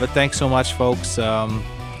 But thanks so much, folks. A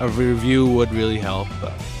review would really help.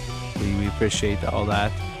 We appreciate all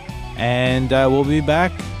that. And we'll be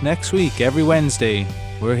back next week, every Wednesday.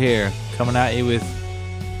 We're here, coming at you with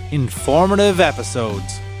informative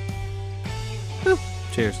episodes. Woo.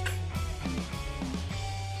 Cheers.